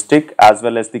linguistic as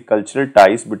well as the cultural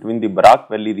ties between the Barak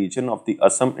Valley region of the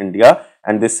Assam, India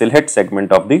and the Sylhet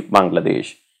segment of the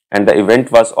Bangladesh. And the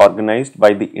event was organized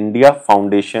by the India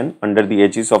Foundation under the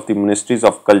aegis of the Ministries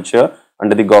of Culture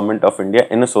under the Government of India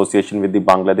in association with the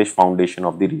Bangladesh Foundation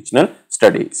of the Regional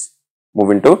Studies.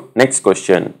 Moving to next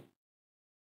question.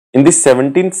 In the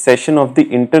 17th session of the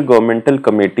Intergovernmental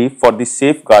Committee for the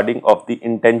Safeguarding of the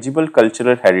Intangible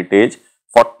Cultural Heritage,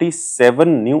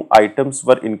 47 new items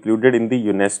were included in the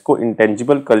UNESCO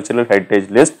Intangible Cultural Heritage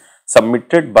list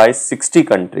submitted by 60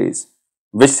 countries.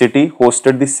 Which city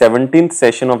hosted the 17th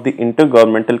session of the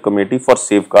Intergovernmental Committee for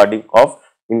Safeguarding of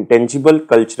Intangible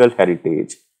Cultural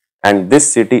Heritage? And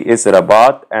this city is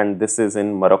Rabat, and this is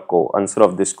in Morocco. Answer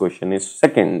of this question is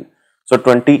second. So,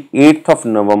 28th of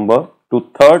November to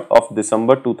 3rd of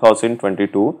December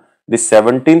 2022, the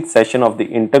 17th session of the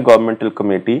Intergovernmental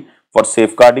Committee for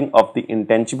Safeguarding of the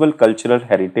Intangible Cultural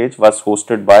Heritage was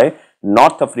hosted by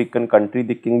North African country,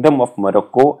 the Kingdom of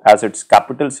Morocco, as its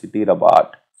capital city,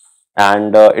 Rabat.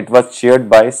 And it was chaired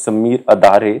by Samir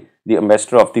Adare, the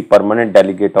ambassador of the permanent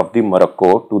delegate of the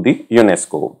Morocco to the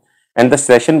UNESCO. And the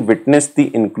session witnessed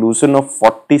the inclusion of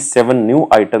 47 new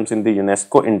items in the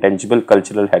UNESCO Intangible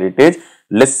Cultural Heritage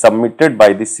list submitted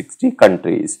by the 60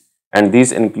 countries. And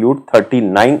these include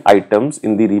 39 items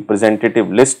in the representative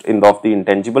list of the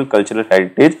Intangible Cultural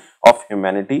Heritage of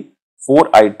humanity, 4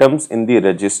 items in the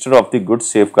register of the good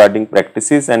safeguarding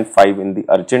practices and 5 in the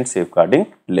urgent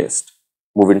safeguarding list.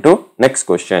 Moving to next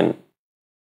question.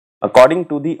 According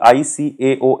to the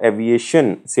ICAO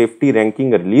Aviation Safety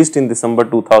Ranking released in December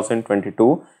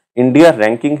 2022, India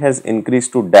ranking has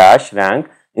increased to dash rank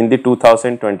in the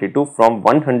 2022 from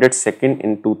 102nd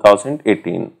in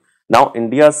 2018. Now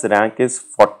India's rank is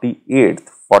 48th.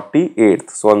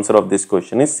 So answer of this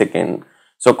question is second.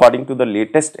 So according to the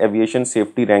latest aviation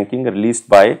safety ranking released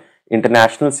by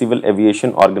International Civil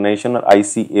Aviation Organization or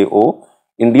ICAO,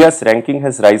 India's ranking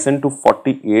has risen to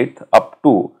 48th up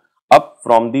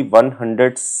from the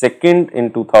 102nd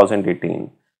in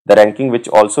 2018. The ranking, which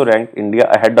also ranked India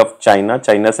ahead of China,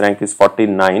 China's rank is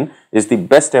 49, is the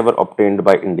best ever obtained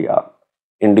by India.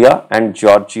 India and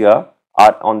Georgia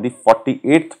are on the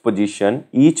 48th position,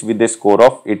 each with a score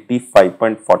of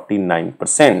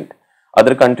 85.49%.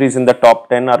 Other countries in the top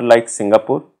 10 are like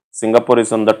Singapore. Singapore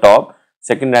is on the top.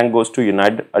 Second rank goes to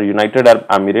United Arab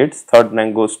Emirates. Third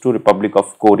rank goes to Republic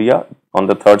of Korea on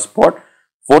the third spot.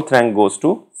 Fourth rank goes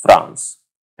to France.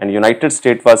 And United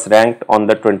States was ranked on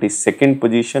the 22nd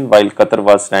position while Qatar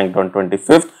was ranked on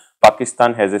 25th.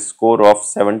 Pakistan has a score of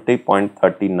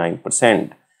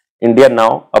 70.39%. India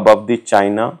now above the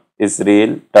China,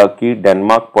 Israel, Turkey,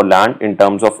 Denmark, Poland in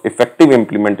terms of effective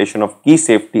implementation of key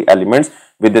safety elements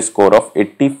with a score of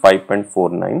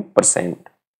 85.49%.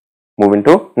 Moving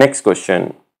to next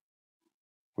question.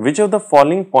 Which of the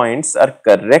following points are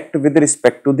correct with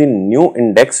respect to the new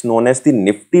index known as the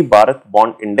Nifty Bharat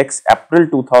Bond Index April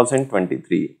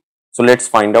 2023? So let's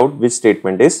find out which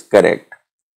statement is correct.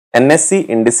 NSE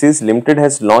Indices Limited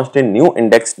has launched a new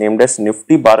index named as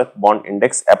Nifty Bharat Bond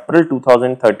Index April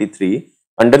 2033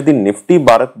 under the Nifty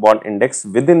Bharat Bond Index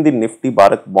within the Nifty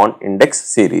Bharat Bond Index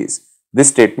series. This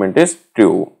statement is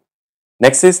true.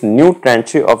 Next is new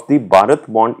tranche of the Bharat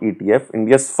Bond ETF,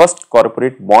 India's first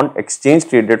corporate bond exchange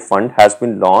traded fund, has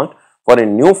been launched for a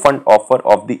new fund offer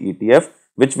of the ETF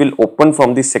which will open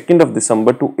from the 2nd of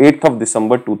December to 8th of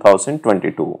December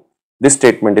 2022. This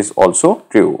statement is also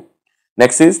true.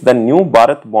 Next is the new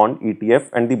Bharat Bond ETF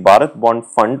and the Bharat Bond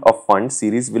Fund of Fund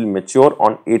series will mature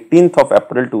on 18th of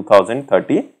April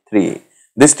 2033.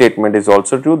 This statement is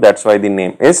also true. That's why the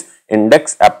name is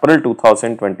Index April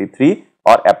 2023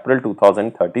 or April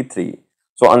 2033.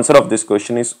 So answer of this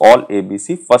question is all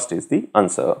ABC. First is the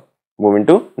answer. Moving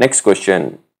to next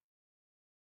question.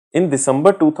 In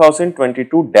December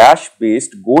 2022,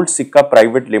 Dash-based Gold Sikka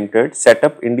Private Limited set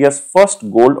up India's first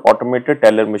gold automated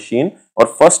teller machine or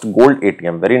first gold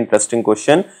ATM. Very interesting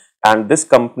question. And this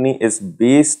company is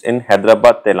based in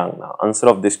Hyderabad, Telangana. Answer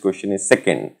of this question is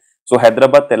second. So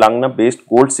Hyderabad, Telangana based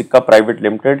Gold Sikka Private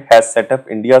Limited has set up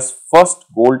India's first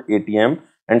gold ATM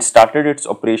and started its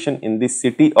operation in the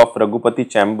city of Raghupati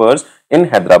Chambers in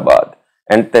Hyderabad.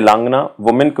 And Telangana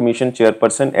Women Commission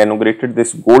Chairperson inaugurated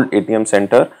this gold ATM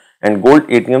center, and gold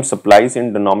ATM supplies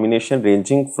in denomination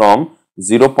ranging from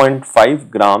 0.5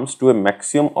 grams to a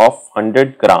maximum of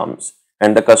 100 grams.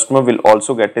 And the customer will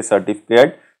also get a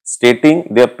certificate stating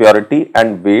their purity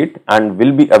and weight and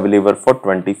will be available for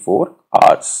 24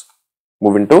 hours.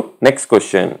 Moving to next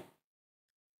question.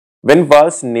 When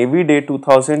was Navy Day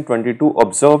 2022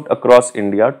 observed across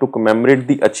India to commemorate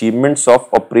the achievements of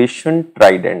Operation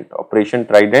Trident? Operation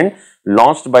Trident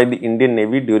launched by the Indian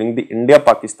Navy during the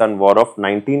India-Pakistan War of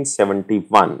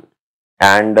 1971.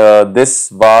 And this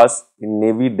was in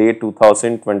Navy Day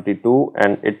 2022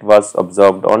 and it was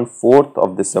observed on 4th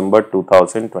of December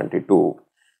 2022.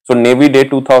 So Navy Day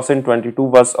 2022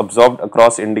 was observed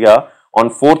across India on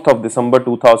 4th of December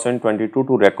 2022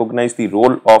 to recognize the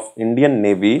role of Indian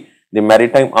Navy, the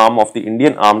maritime arm of the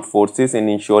Indian Armed Forces, in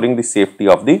ensuring the safety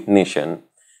of the nation.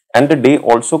 And the day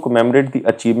also commemorates the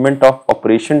achievement of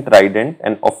Operation Trident,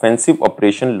 an offensive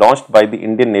operation launched by the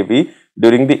Indian Navy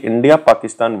during the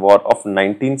India-Pakistan War of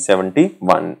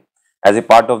 1971. As a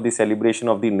part of the celebration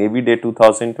of the Navy Day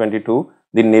 2022,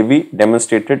 the Navy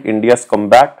demonstrated India's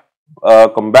combat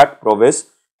prowess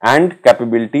and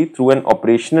capability through an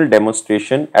operational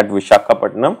demonstration at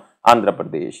Visakhapatnam, Andhra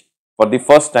Pradesh. For the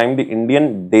first time, the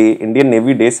Indian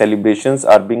Navy Day celebrations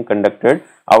are being conducted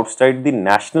outside the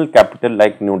national capital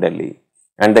like New Delhi.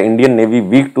 And the Indian Navy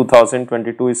Week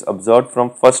 2022 is observed from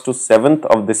 1st to 7th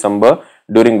of December,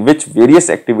 during which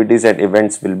various activities and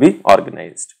events will be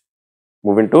organized.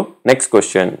 Moving to next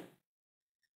question.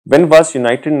 When was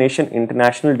United Nations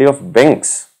International Day of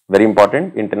Banks, very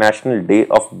important, International Day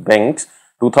of Banks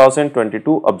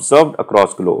 2022 observed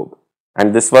across globe?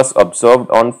 And this was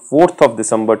observed on 4th of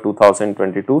December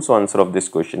 2022. So answer of this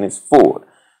question is 4.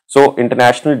 So,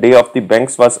 International Day of the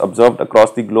Banks was observed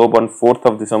across the globe on 4th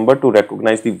of December to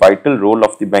recognize the vital role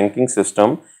of the banking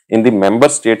system in the member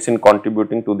states in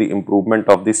contributing to the improvement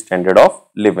of the standard of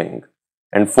living.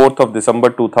 And 4th of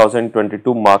December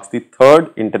 2022 marks the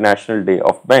third International Day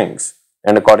of Banks.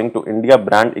 And according to India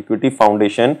Brand Equity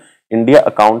Foundation, India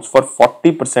accounts for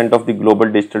 40% of the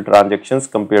global digital transactions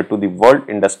compared to the world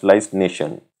industrialized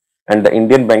nation. And the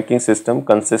Indian banking system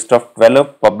consists of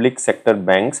 12 public sector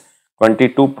banks,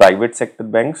 22 private sector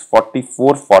banks,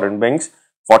 44 foreign banks,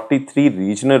 43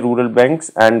 regional rural banks,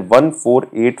 and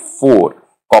 1484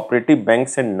 cooperative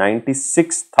banks and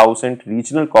 96,000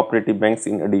 regional cooperative banks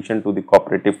in addition to the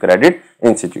cooperative credit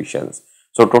institutions.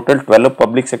 So, total 12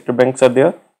 public sector banks are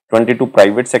there, 22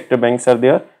 private sector banks are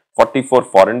there, 44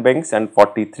 foreign banks and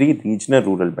 43 regional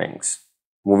rural banks.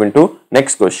 Moving to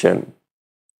next question.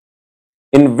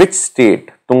 In which state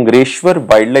Tungreshwar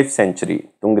Wildlife Sanctuary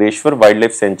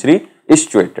is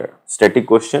situated? Static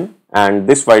question, and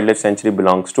this wildlife sanctuary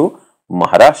belongs to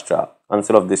Maharashtra.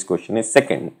 Answer of this question is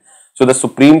second. So, the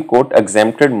Supreme Court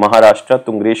exempted Maharashtra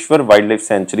Tungreshwar Wildlife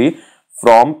Sanctuary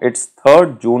from its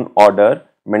 3rd June order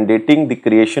mandating the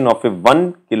creation of a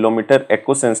 1 kilometer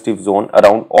eco-sensitive zone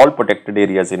around all protected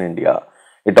areas in India.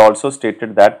 It also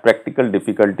stated that practical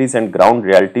difficulties and ground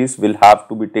realities will have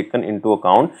to be taken into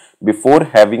account before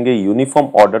having a uniform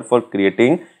order for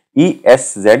creating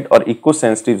ESZ or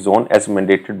eco-sensitive zone as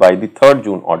mandated by the 3rd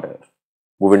June order.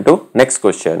 Moving to next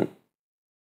question.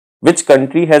 Which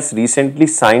country has recently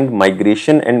signed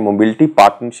migration and mobility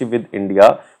partnership with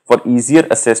India for easier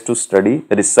access to study,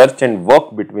 research and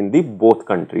work between the both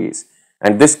countries?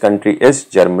 And this country is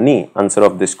Germany. Answer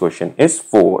of this question is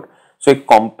 4. So, a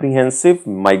comprehensive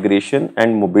migration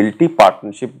and mobility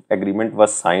partnership agreement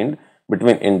was signed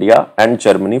between India and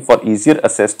Germany for easier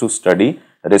access to study,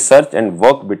 research and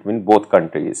work between both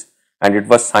countries. And it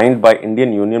was signed by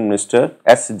Indian Union Minister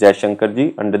S.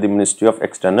 Jaishankarji under the Ministry of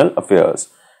External Affairs.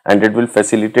 And it will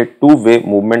facilitate two-way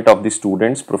movement of the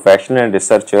students, professionals and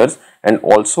researchers and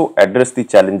also address the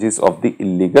challenges of the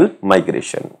illegal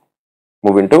migration.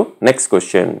 Moving to next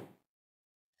question.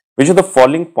 Which of the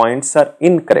following points are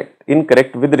incorrect?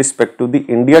 Incorrect with respect to the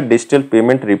India Digital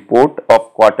Payment Report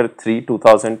of Q3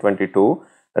 2022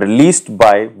 released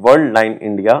by Worldline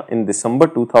India in December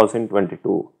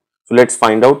 2022. So, let's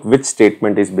find out which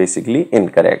statement is basically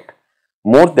incorrect.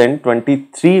 More than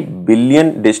 23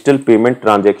 billion digital payment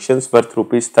transactions worth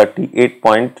rupees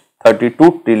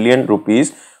 38.32 trillion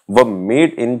rupees were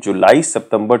made in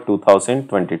July-September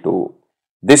 2022.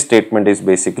 This statement is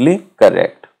basically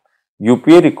correct.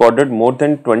 UPI recorded more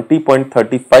than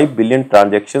 20.35 billion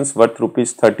transactions worth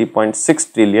rupees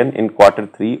 30.6 trillion in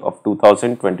Q3 of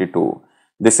 2022.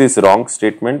 This is wrong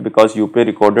statement because UPI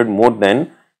recorded more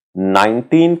than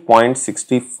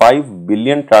 19.65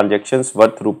 billion transactions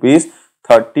worth rupees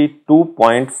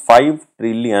 32.5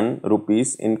 trillion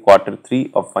rupees in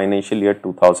Q3 of financial year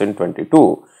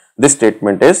 2022. This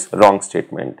statement is wrong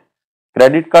statement.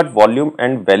 Credit card volume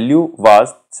and value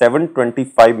was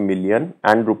 725 million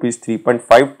and rupees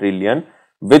 3.5 trillion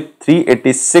with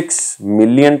 386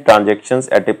 million transactions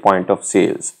at a point of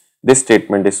sales. This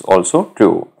statement is also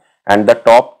true. And the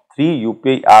top 3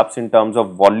 UPI apps in terms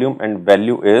of volume and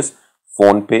value is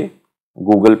PhonePe,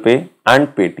 Google Pay and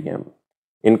Paytm.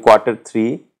 In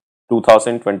Q3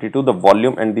 2022, the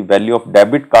volume and the value of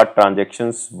debit card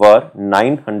transactions were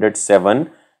 907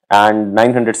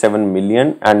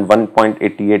 million and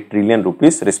 1.88 trillion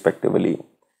rupees respectively.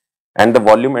 And the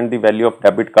volume and the value of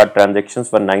debit card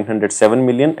transactions were 907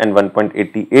 million and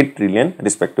 1.88 trillion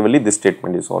respectively. This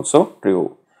statement is also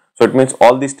true. So, it means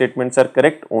all these statements are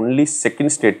correct, only second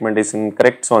statement is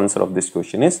incorrect. So, answer of this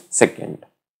question is second.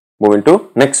 Moving to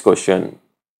next question.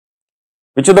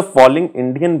 Which of the following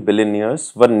Indian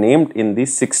billionaires were named in the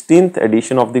 16th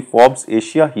edition of the Forbes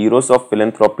Asia Heroes of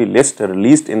Philanthropy list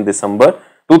released in December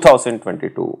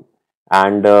 2022?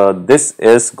 And this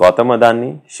is Gautam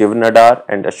Adani, Shiv Nadar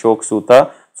and Ashok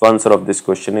Soota. So, answer of this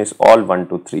question is all 1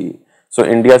 to 3. So,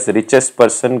 India's richest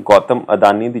person Gautam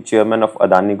Adani, the chairman of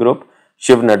Adani Group,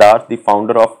 Shiv Nadar, the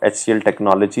founder of HCL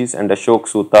Technologies, and Ashok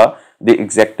Soota, the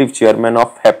executive chairman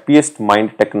of Happiest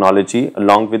Mind Technology,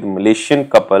 along with Malaysian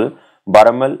couple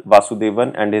Baramal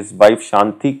Vasudevan and his wife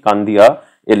Shanti Kandia,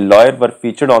 a lawyer, were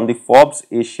featured on the Forbes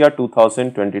Asia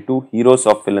 2022 Heroes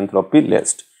of Philanthropy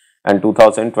list. And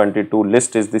 2022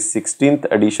 list is the 16th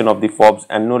edition of the Forbes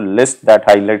annual list that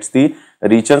highlights the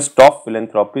region's top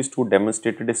philanthropists who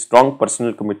demonstrated a strong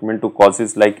personal commitment to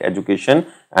causes like education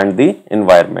and the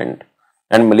environment.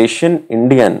 And Malaysian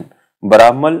Indian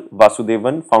Baramal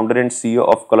Vasudevan, founder and CEO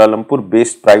of Kuala Lumpur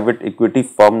based private equity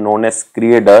firm known as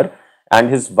Creator, and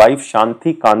his wife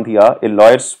Shanti Kandhia, a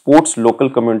lawyer, supports local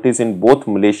communities in both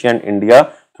Malaysia and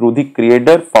India through the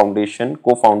Creator Foundation,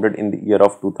 co-founded in the year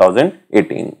of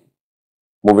 2018.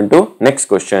 Moving to next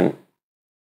question.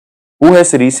 Who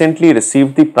has recently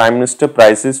received the Prime Minister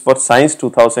Prizes for Science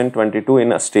 2022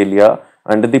 in Australia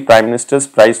under the Prime Minister's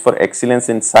Prize for Excellence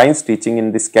in Science Teaching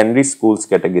in the Secondary Schools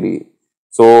category?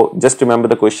 So, just remember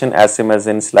the question as same as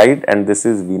in slide, and this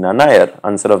is Veena Nair.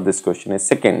 Answer of this question is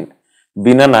second.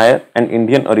 Veena Nair, an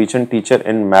Indian origin teacher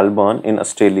in Melbourne in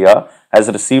Australia, has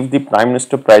received the Prime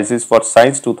Minister Prizes for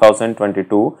Science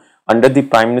 2022 under the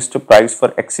Prime Minister Prize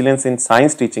for Excellence in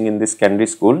Science Teaching in the Secondary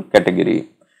School category.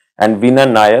 And Veena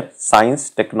Nair, Science,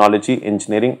 Technology,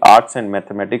 Engineering, Arts and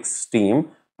Mathematics STEAM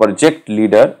project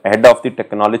leader, head of the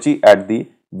technology at the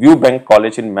Viewbank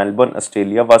College in Melbourne,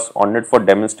 Australia, was honoured for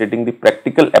demonstrating the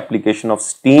practical application of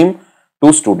STEAM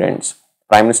to students.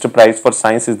 Prime Minister Prize for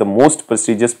Science is the most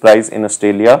prestigious prize in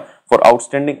Australia for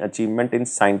outstanding achievement in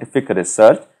scientific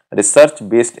research,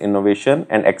 research-based innovation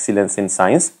and excellence in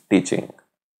science teaching.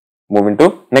 Moving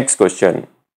to next question.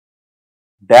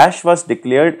 Dash was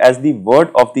declared as the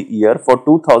word of the year for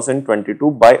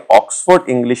 2022 by Oxford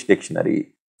English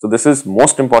Dictionary. So this is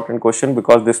most important question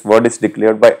because this word is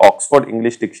declared by Oxford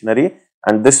English Dictionary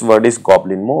and this word is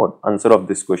goblin mode. Answer of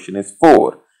this question is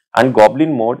 4. And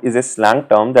goblin mode is a slang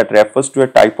term that refers to a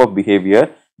type of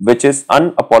behavior which is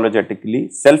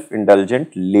unapologetically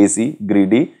self-indulgent, lazy,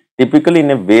 greedy, typically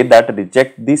in a way that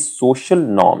rejects the social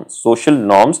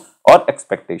norms or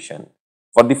expectation.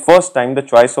 For the first time, the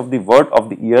choice of the word of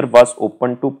the year was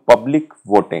open to public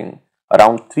voting.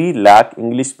 Around 3 lakh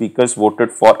English speakers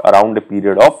voted for around a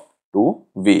period of 2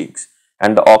 weeks.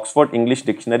 And the Oxford English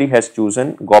Dictionary has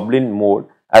chosen goblin mode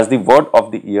as the word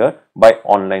of the year by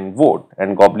online vote.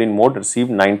 And goblin mode received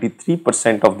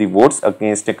 93% of the votes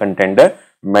against a contender,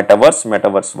 Metaverse.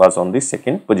 Metaverse was on the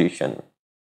second position.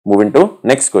 Moving to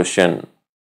next question.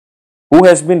 Who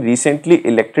has been recently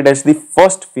elected as the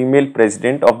first female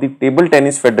president of the Table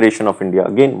Tennis Federation of India?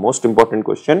 Again, most important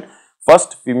question.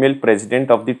 First female president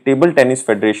of the Table Tennis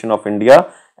Federation of India,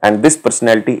 and this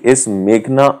personality is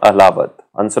Meghna Alawat.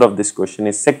 Answer of this question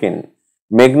is second.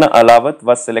 Meghna Alawat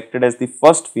was selected as the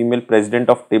first female president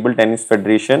of Table Tennis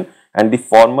Federation, and the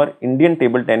former Indian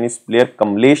table tennis player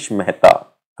Kamlesh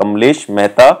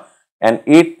Mehta, an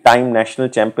 8-time national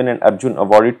champion and Arjun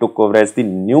awardee, took over as the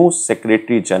new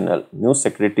Secretary General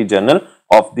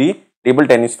of the Table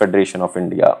Tennis Federation of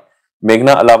India.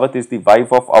 Meghna Alawat is the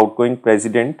wife of outgoing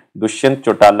President Dushyant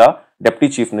Chautala, Deputy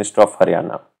Chief Minister of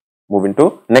Haryana. Moving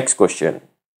to next question.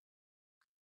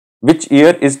 Which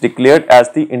year is declared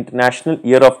as the International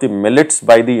Year of the Millets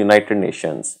by the United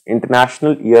Nations?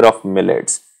 International Year of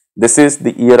Millets. This is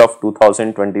the year of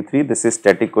 2023. This is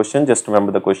static question. Just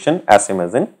remember the question as same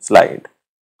as in slide.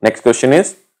 Next question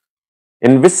is,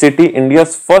 in which city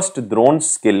India's first drone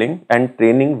skilling and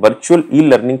training virtual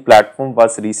e-learning platform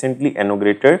was recently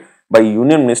inaugurated by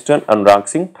Union Minister Anurag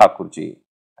Singh Thakurji?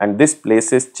 And this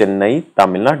place is Chennai,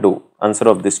 Tamil Nadu. Answer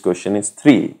of this question is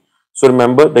 3. So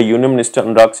remember, the Union Minister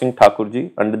Anurag Singh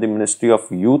Thakurji, under the Ministry of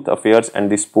Youth Affairs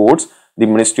and the Sports, the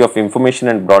Ministry of Information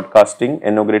and Broadcasting,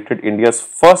 inaugurated India's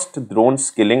first drone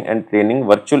skilling and training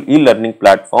virtual e-learning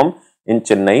platform in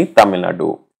Chennai, Tamil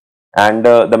Nadu. And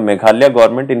the Meghalaya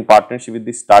government, in partnership with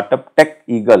the startup Tech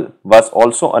Eagle, was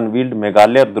also unveiled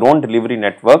Meghalaya Drone Delivery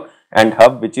Network and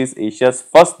Hub, which is Asia's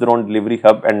first drone delivery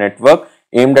hub and network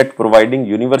aimed at providing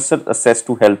universal access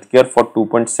to healthcare for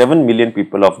 2.7 million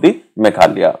people of the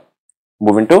Meghalaya.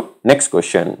 Moving to next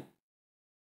question.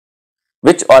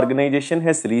 Which organization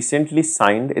has recently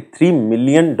signed a $3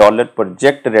 million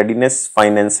project readiness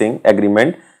financing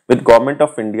agreement with Government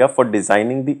of India for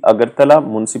designing the Agartala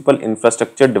Municipal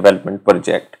Infrastructure Development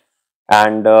Project?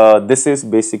 And this is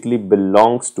basically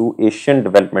belongs to Asian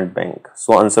Development Bank.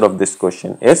 So answer of this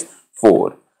question is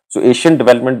 4. So Asian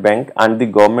Development Bank and the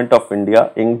Government of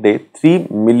India inked a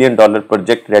 $3 million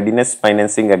project readiness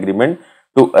financing agreement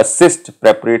to assist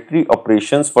preparatory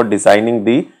operations for designing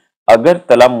the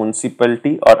Agartala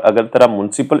Municipality or Agartala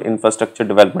Municipal Infrastructure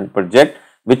Development Project,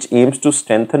 which aims to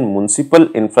strengthen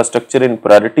municipal infrastructure in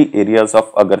priority areas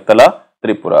of Agartala,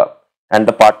 Tripura. And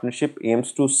the partnership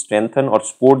aims to strengthen or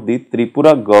support the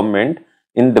Tripura government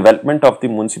in development of the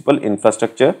municipal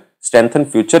infrastructure, strengthen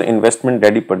future investment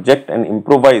ready project and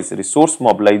improvise resource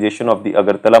mobilization of the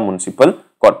Agartala Municipal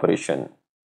Corporation.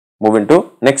 Moving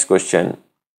to next question.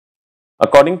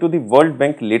 According to the World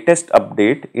Bank latest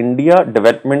update, India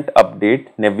Development Update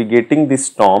Navigating the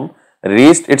Storm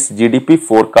raised its GDP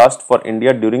forecast for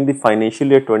India during the financial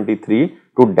year 23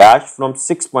 to dash from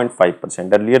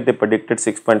 6.5%. Earlier they predicted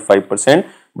 6.5%.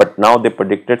 but now they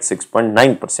predicted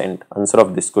 6.9%. Answer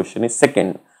of this question is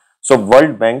second. So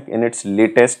World Bank in its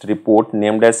latest report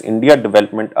named as India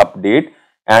Development Update,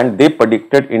 and they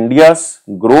predicted India's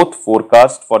growth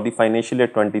forecast for the financial year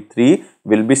 23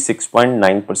 will be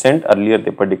 6.9%. Earlier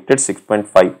they predicted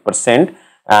 6.5%,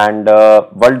 and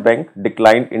World Bank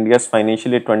declined India's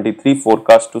financial year 23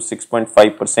 forecast to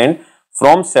 6.5%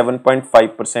 from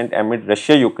 7.5% amid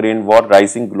Russia-Ukraine war,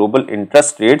 rising global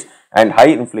interest rates and high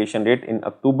inflation rate in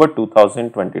October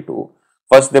 2022.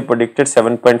 First they predicted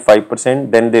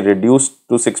 7.5%, then they reduced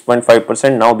to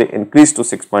 6.5%, now they increased to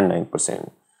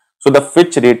 6.9%. So the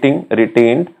Fitch rating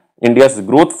retained India's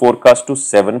growth forecast to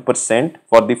 7%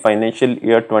 for the financial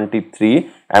year 23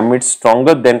 amid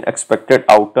stronger than expected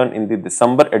outturn in the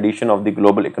December edition of the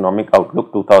Global Economic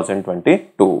Outlook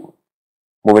 2022.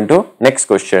 Moving to next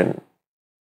question.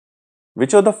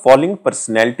 Which of the following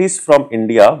personalities from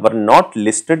India were not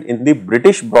listed in the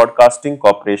British Broadcasting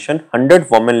Corporation 100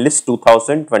 Women List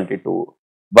 2022?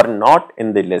 Were not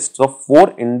in the list. So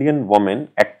 4 Indian women: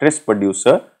 actress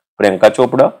producer Priyanka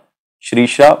Chopra,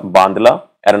 Shrisha Bandla,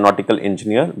 aeronautical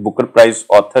engineer, Booker Prize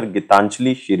author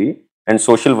Gitanjali Shiri, and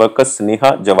social worker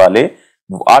Sneha Javale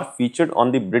are featured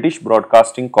on the British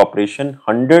Broadcasting Corporation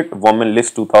 100 Women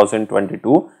List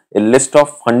 2022, a list of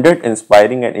 100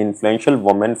 inspiring and influential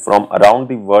women from around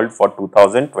the world for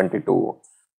 2022.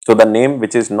 So the name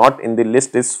which is not in the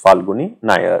list is Falguni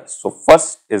Nayar. So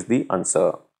first is the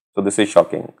answer. So this is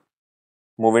shocking.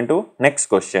 Moving to next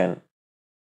question.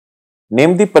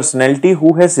 Name the personality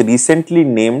who has recently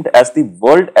named as the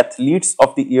World Athletes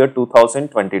of the Year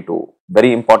 2022.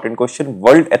 Very important question.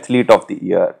 World Athlete of the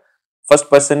Year. First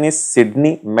person is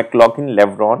Sydney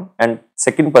McLaughlin-Levron and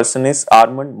second person is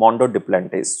Armand Mondo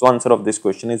Duplantis. So answer of this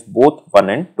question is both 1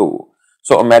 and 2.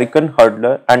 So American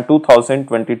hurdler and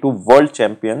 2022 world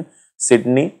champion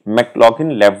Sydney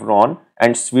McLaughlin-Levron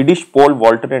and Swedish pole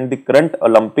vaulter and the current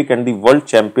Olympic and the world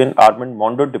champion Armand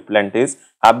Mondo Duplantis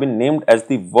have been named as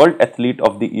the World Athlete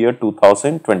of the Year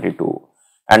 2022.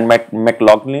 And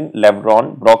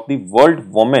McLaughlin-Levron broke the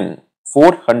world women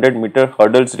 400-meter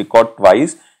hurdles record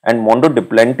twice, and Mondo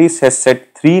Duplantis has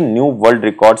set 3 new world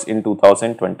records in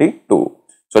 2022.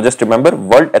 So just remember,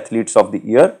 World Athletes of the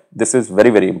Year. This is very,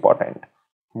 very important.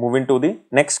 Moving to the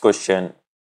next question.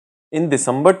 In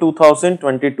December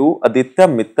 2022, Aditya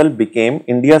Mittal became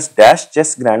India's Dash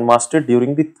Chess Grandmaster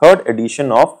during the 3rd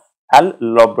edition of Al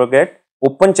Llobregat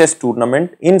Open Chess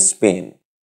Tournament in Spain.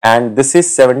 And this is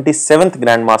 77th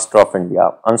Grandmaster of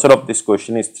India. Answer of this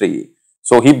question is 3.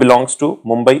 So he belongs to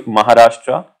Mumbai,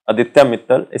 Maharashtra. Aditya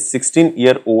Mittal is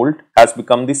 16-year-old, has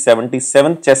become the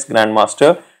 77th chess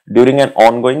grandmaster during an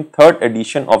ongoing 3rd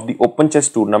edition of the Open Chess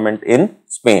Tournament in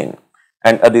Spain.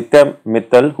 And Aditya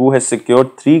Mittal, who has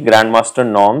secured 3 grandmaster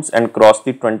norms and crossed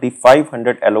the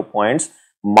 2500 elo points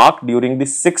mark during the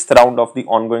 6th round of the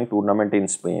ongoing tournament in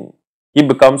Spain. He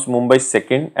becomes Mumbai's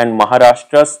 2nd and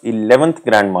Maharashtra's 11th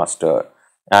grandmaster.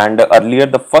 And earlier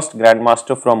the first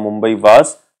grandmaster from Mumbai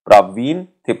was Praveen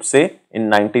Thipse in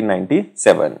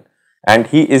 1997, and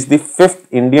he is the 5th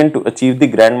Indian to achieve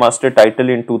the Grandmaster title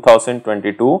in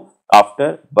 2022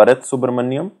 after Bharat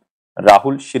Subramaniam,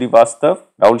 Rahul Srivastav.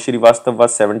 Rahul Srivastav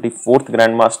was 74th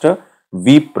Grandmaster,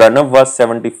 V. Pranav was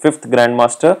 75th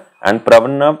Grandmaster, and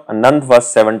Pranav Anand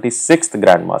was 76th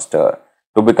Grandmaster.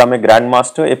 To become a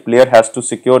Grandmaster, a player has to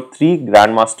secure 3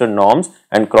 Grandmaster norms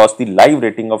and cross the live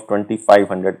rating of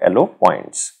 2500 elo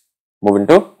points. Moving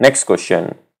to next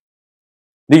question.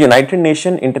 The United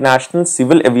Nations International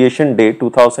Civil Aviation Day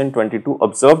 2022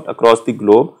 observed across the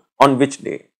globe on which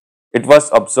day? It was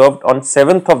observed on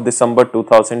 7th of December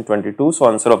 2022. So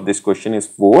answer of this question is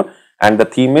 4, and the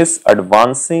theme is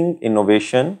Advancing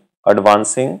Innovation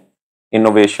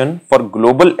for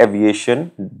Global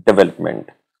Aviation Development.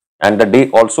 And the day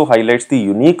also highlights the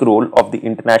unique role of the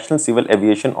International Civil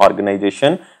Aviation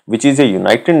Organization, which is a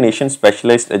United Nations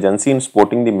specialized agency in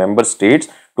supporting the member states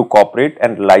to cooperate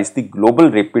and realize the global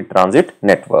rapid transit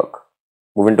network.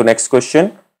 Moving to next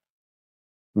question.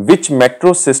 Which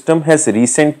metro system has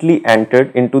recently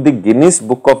entered into the Guinness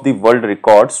Book of the World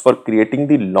Records for creating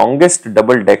the longest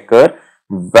double-decker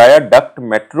viaduct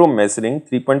metro measuring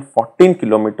 3.14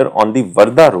 km on the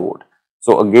Varda road?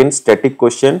 So again static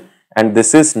question, and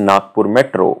this is Nagpur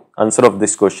Metro. Answer of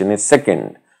this question is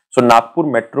 2nd. So Nagpur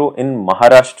Metro in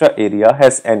Maharashtra area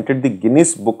has entered the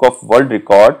Guinness Book of World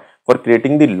Record for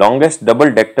creating the longest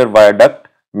double-decker viaduct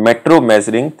metro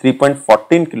measuring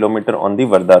 3.14 km on the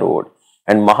Varda road.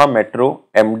 And Maha Metro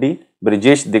MD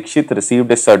Brijesh Dikshit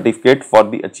received a certificate for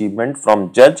the achievement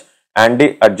from judge and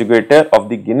a adjudicator of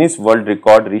the Guinness World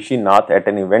Record Rishi Nath at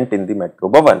an event in the Metro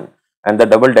Bhavan. and the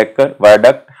double-decker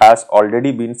viaduct has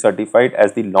already been certified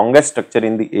as the longest structure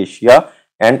in the Asia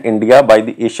and India by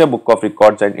the Asia Book of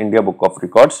Records and India Book of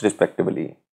Records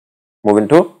respectively. Moving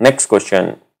to next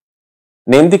question.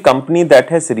 Name the company that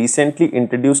has recently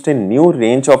introduced a new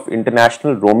range of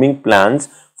international roaming plans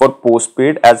for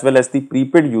postpaid as well as the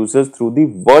prepaid users through the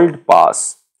World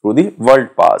Pass.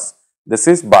 This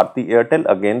is Bharti Airtel.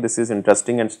 Again, this is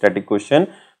interesting and static question.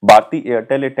 Bharti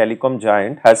Airtel, a telecom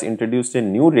giant, has introduced a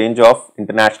new range of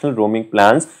international roaming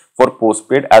plans for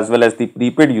postpaid as well as the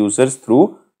prepaid users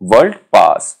through World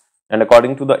Pass. And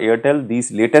according to the Airtel,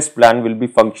 these latest plan will be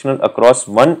functional across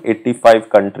 185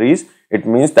 countries. It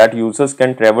means that users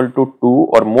can travel to 2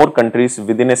 or more countries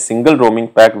within a single roaming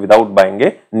pack without buying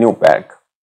a new pack.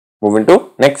 Moving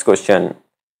to next question.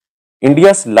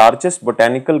 India's largest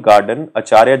botanical garden,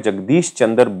 Acharya Jagdish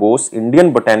Chandra Bose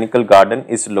Indian Botanical Garden,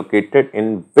 is located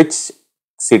in which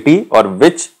city or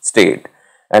which state?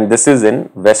 And this is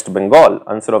in West Bengal.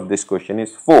 Answer of this question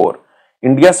is 4.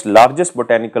 India's largest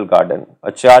botanical garden,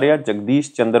 Acharya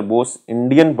Jagdish Chandra Bose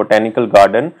Indian Botanical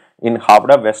Garden in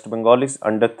Havda, West Bengal, is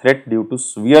under threat due to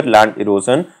severe land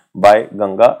erosion by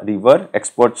Ganga River,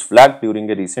 experts flagged during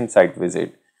a recent site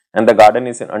visit. And the garden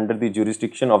is under the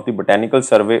jurisdiction of the Botanical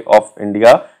Survey of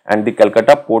India, and the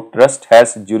Calcutta Port Trust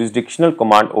has jurisdictional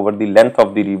command over the length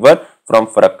of the river from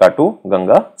Farakka to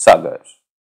Ganga Sagar.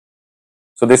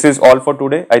 So this is all for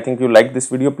today. I think you like this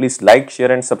video. Please like,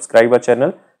 share and subscribe our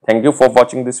channel. Thank you for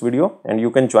watching this video, and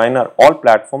you can join our all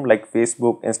platform like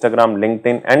Facebook, Instagram,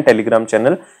 LinkedIn and Telegram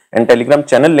channel, and Telegram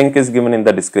channel link is given in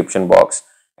the description box.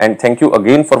 And thank you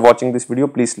again for watching this video.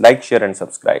 Please like, share and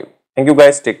subscribe. Thank you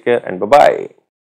guys. Take care and bye-bye.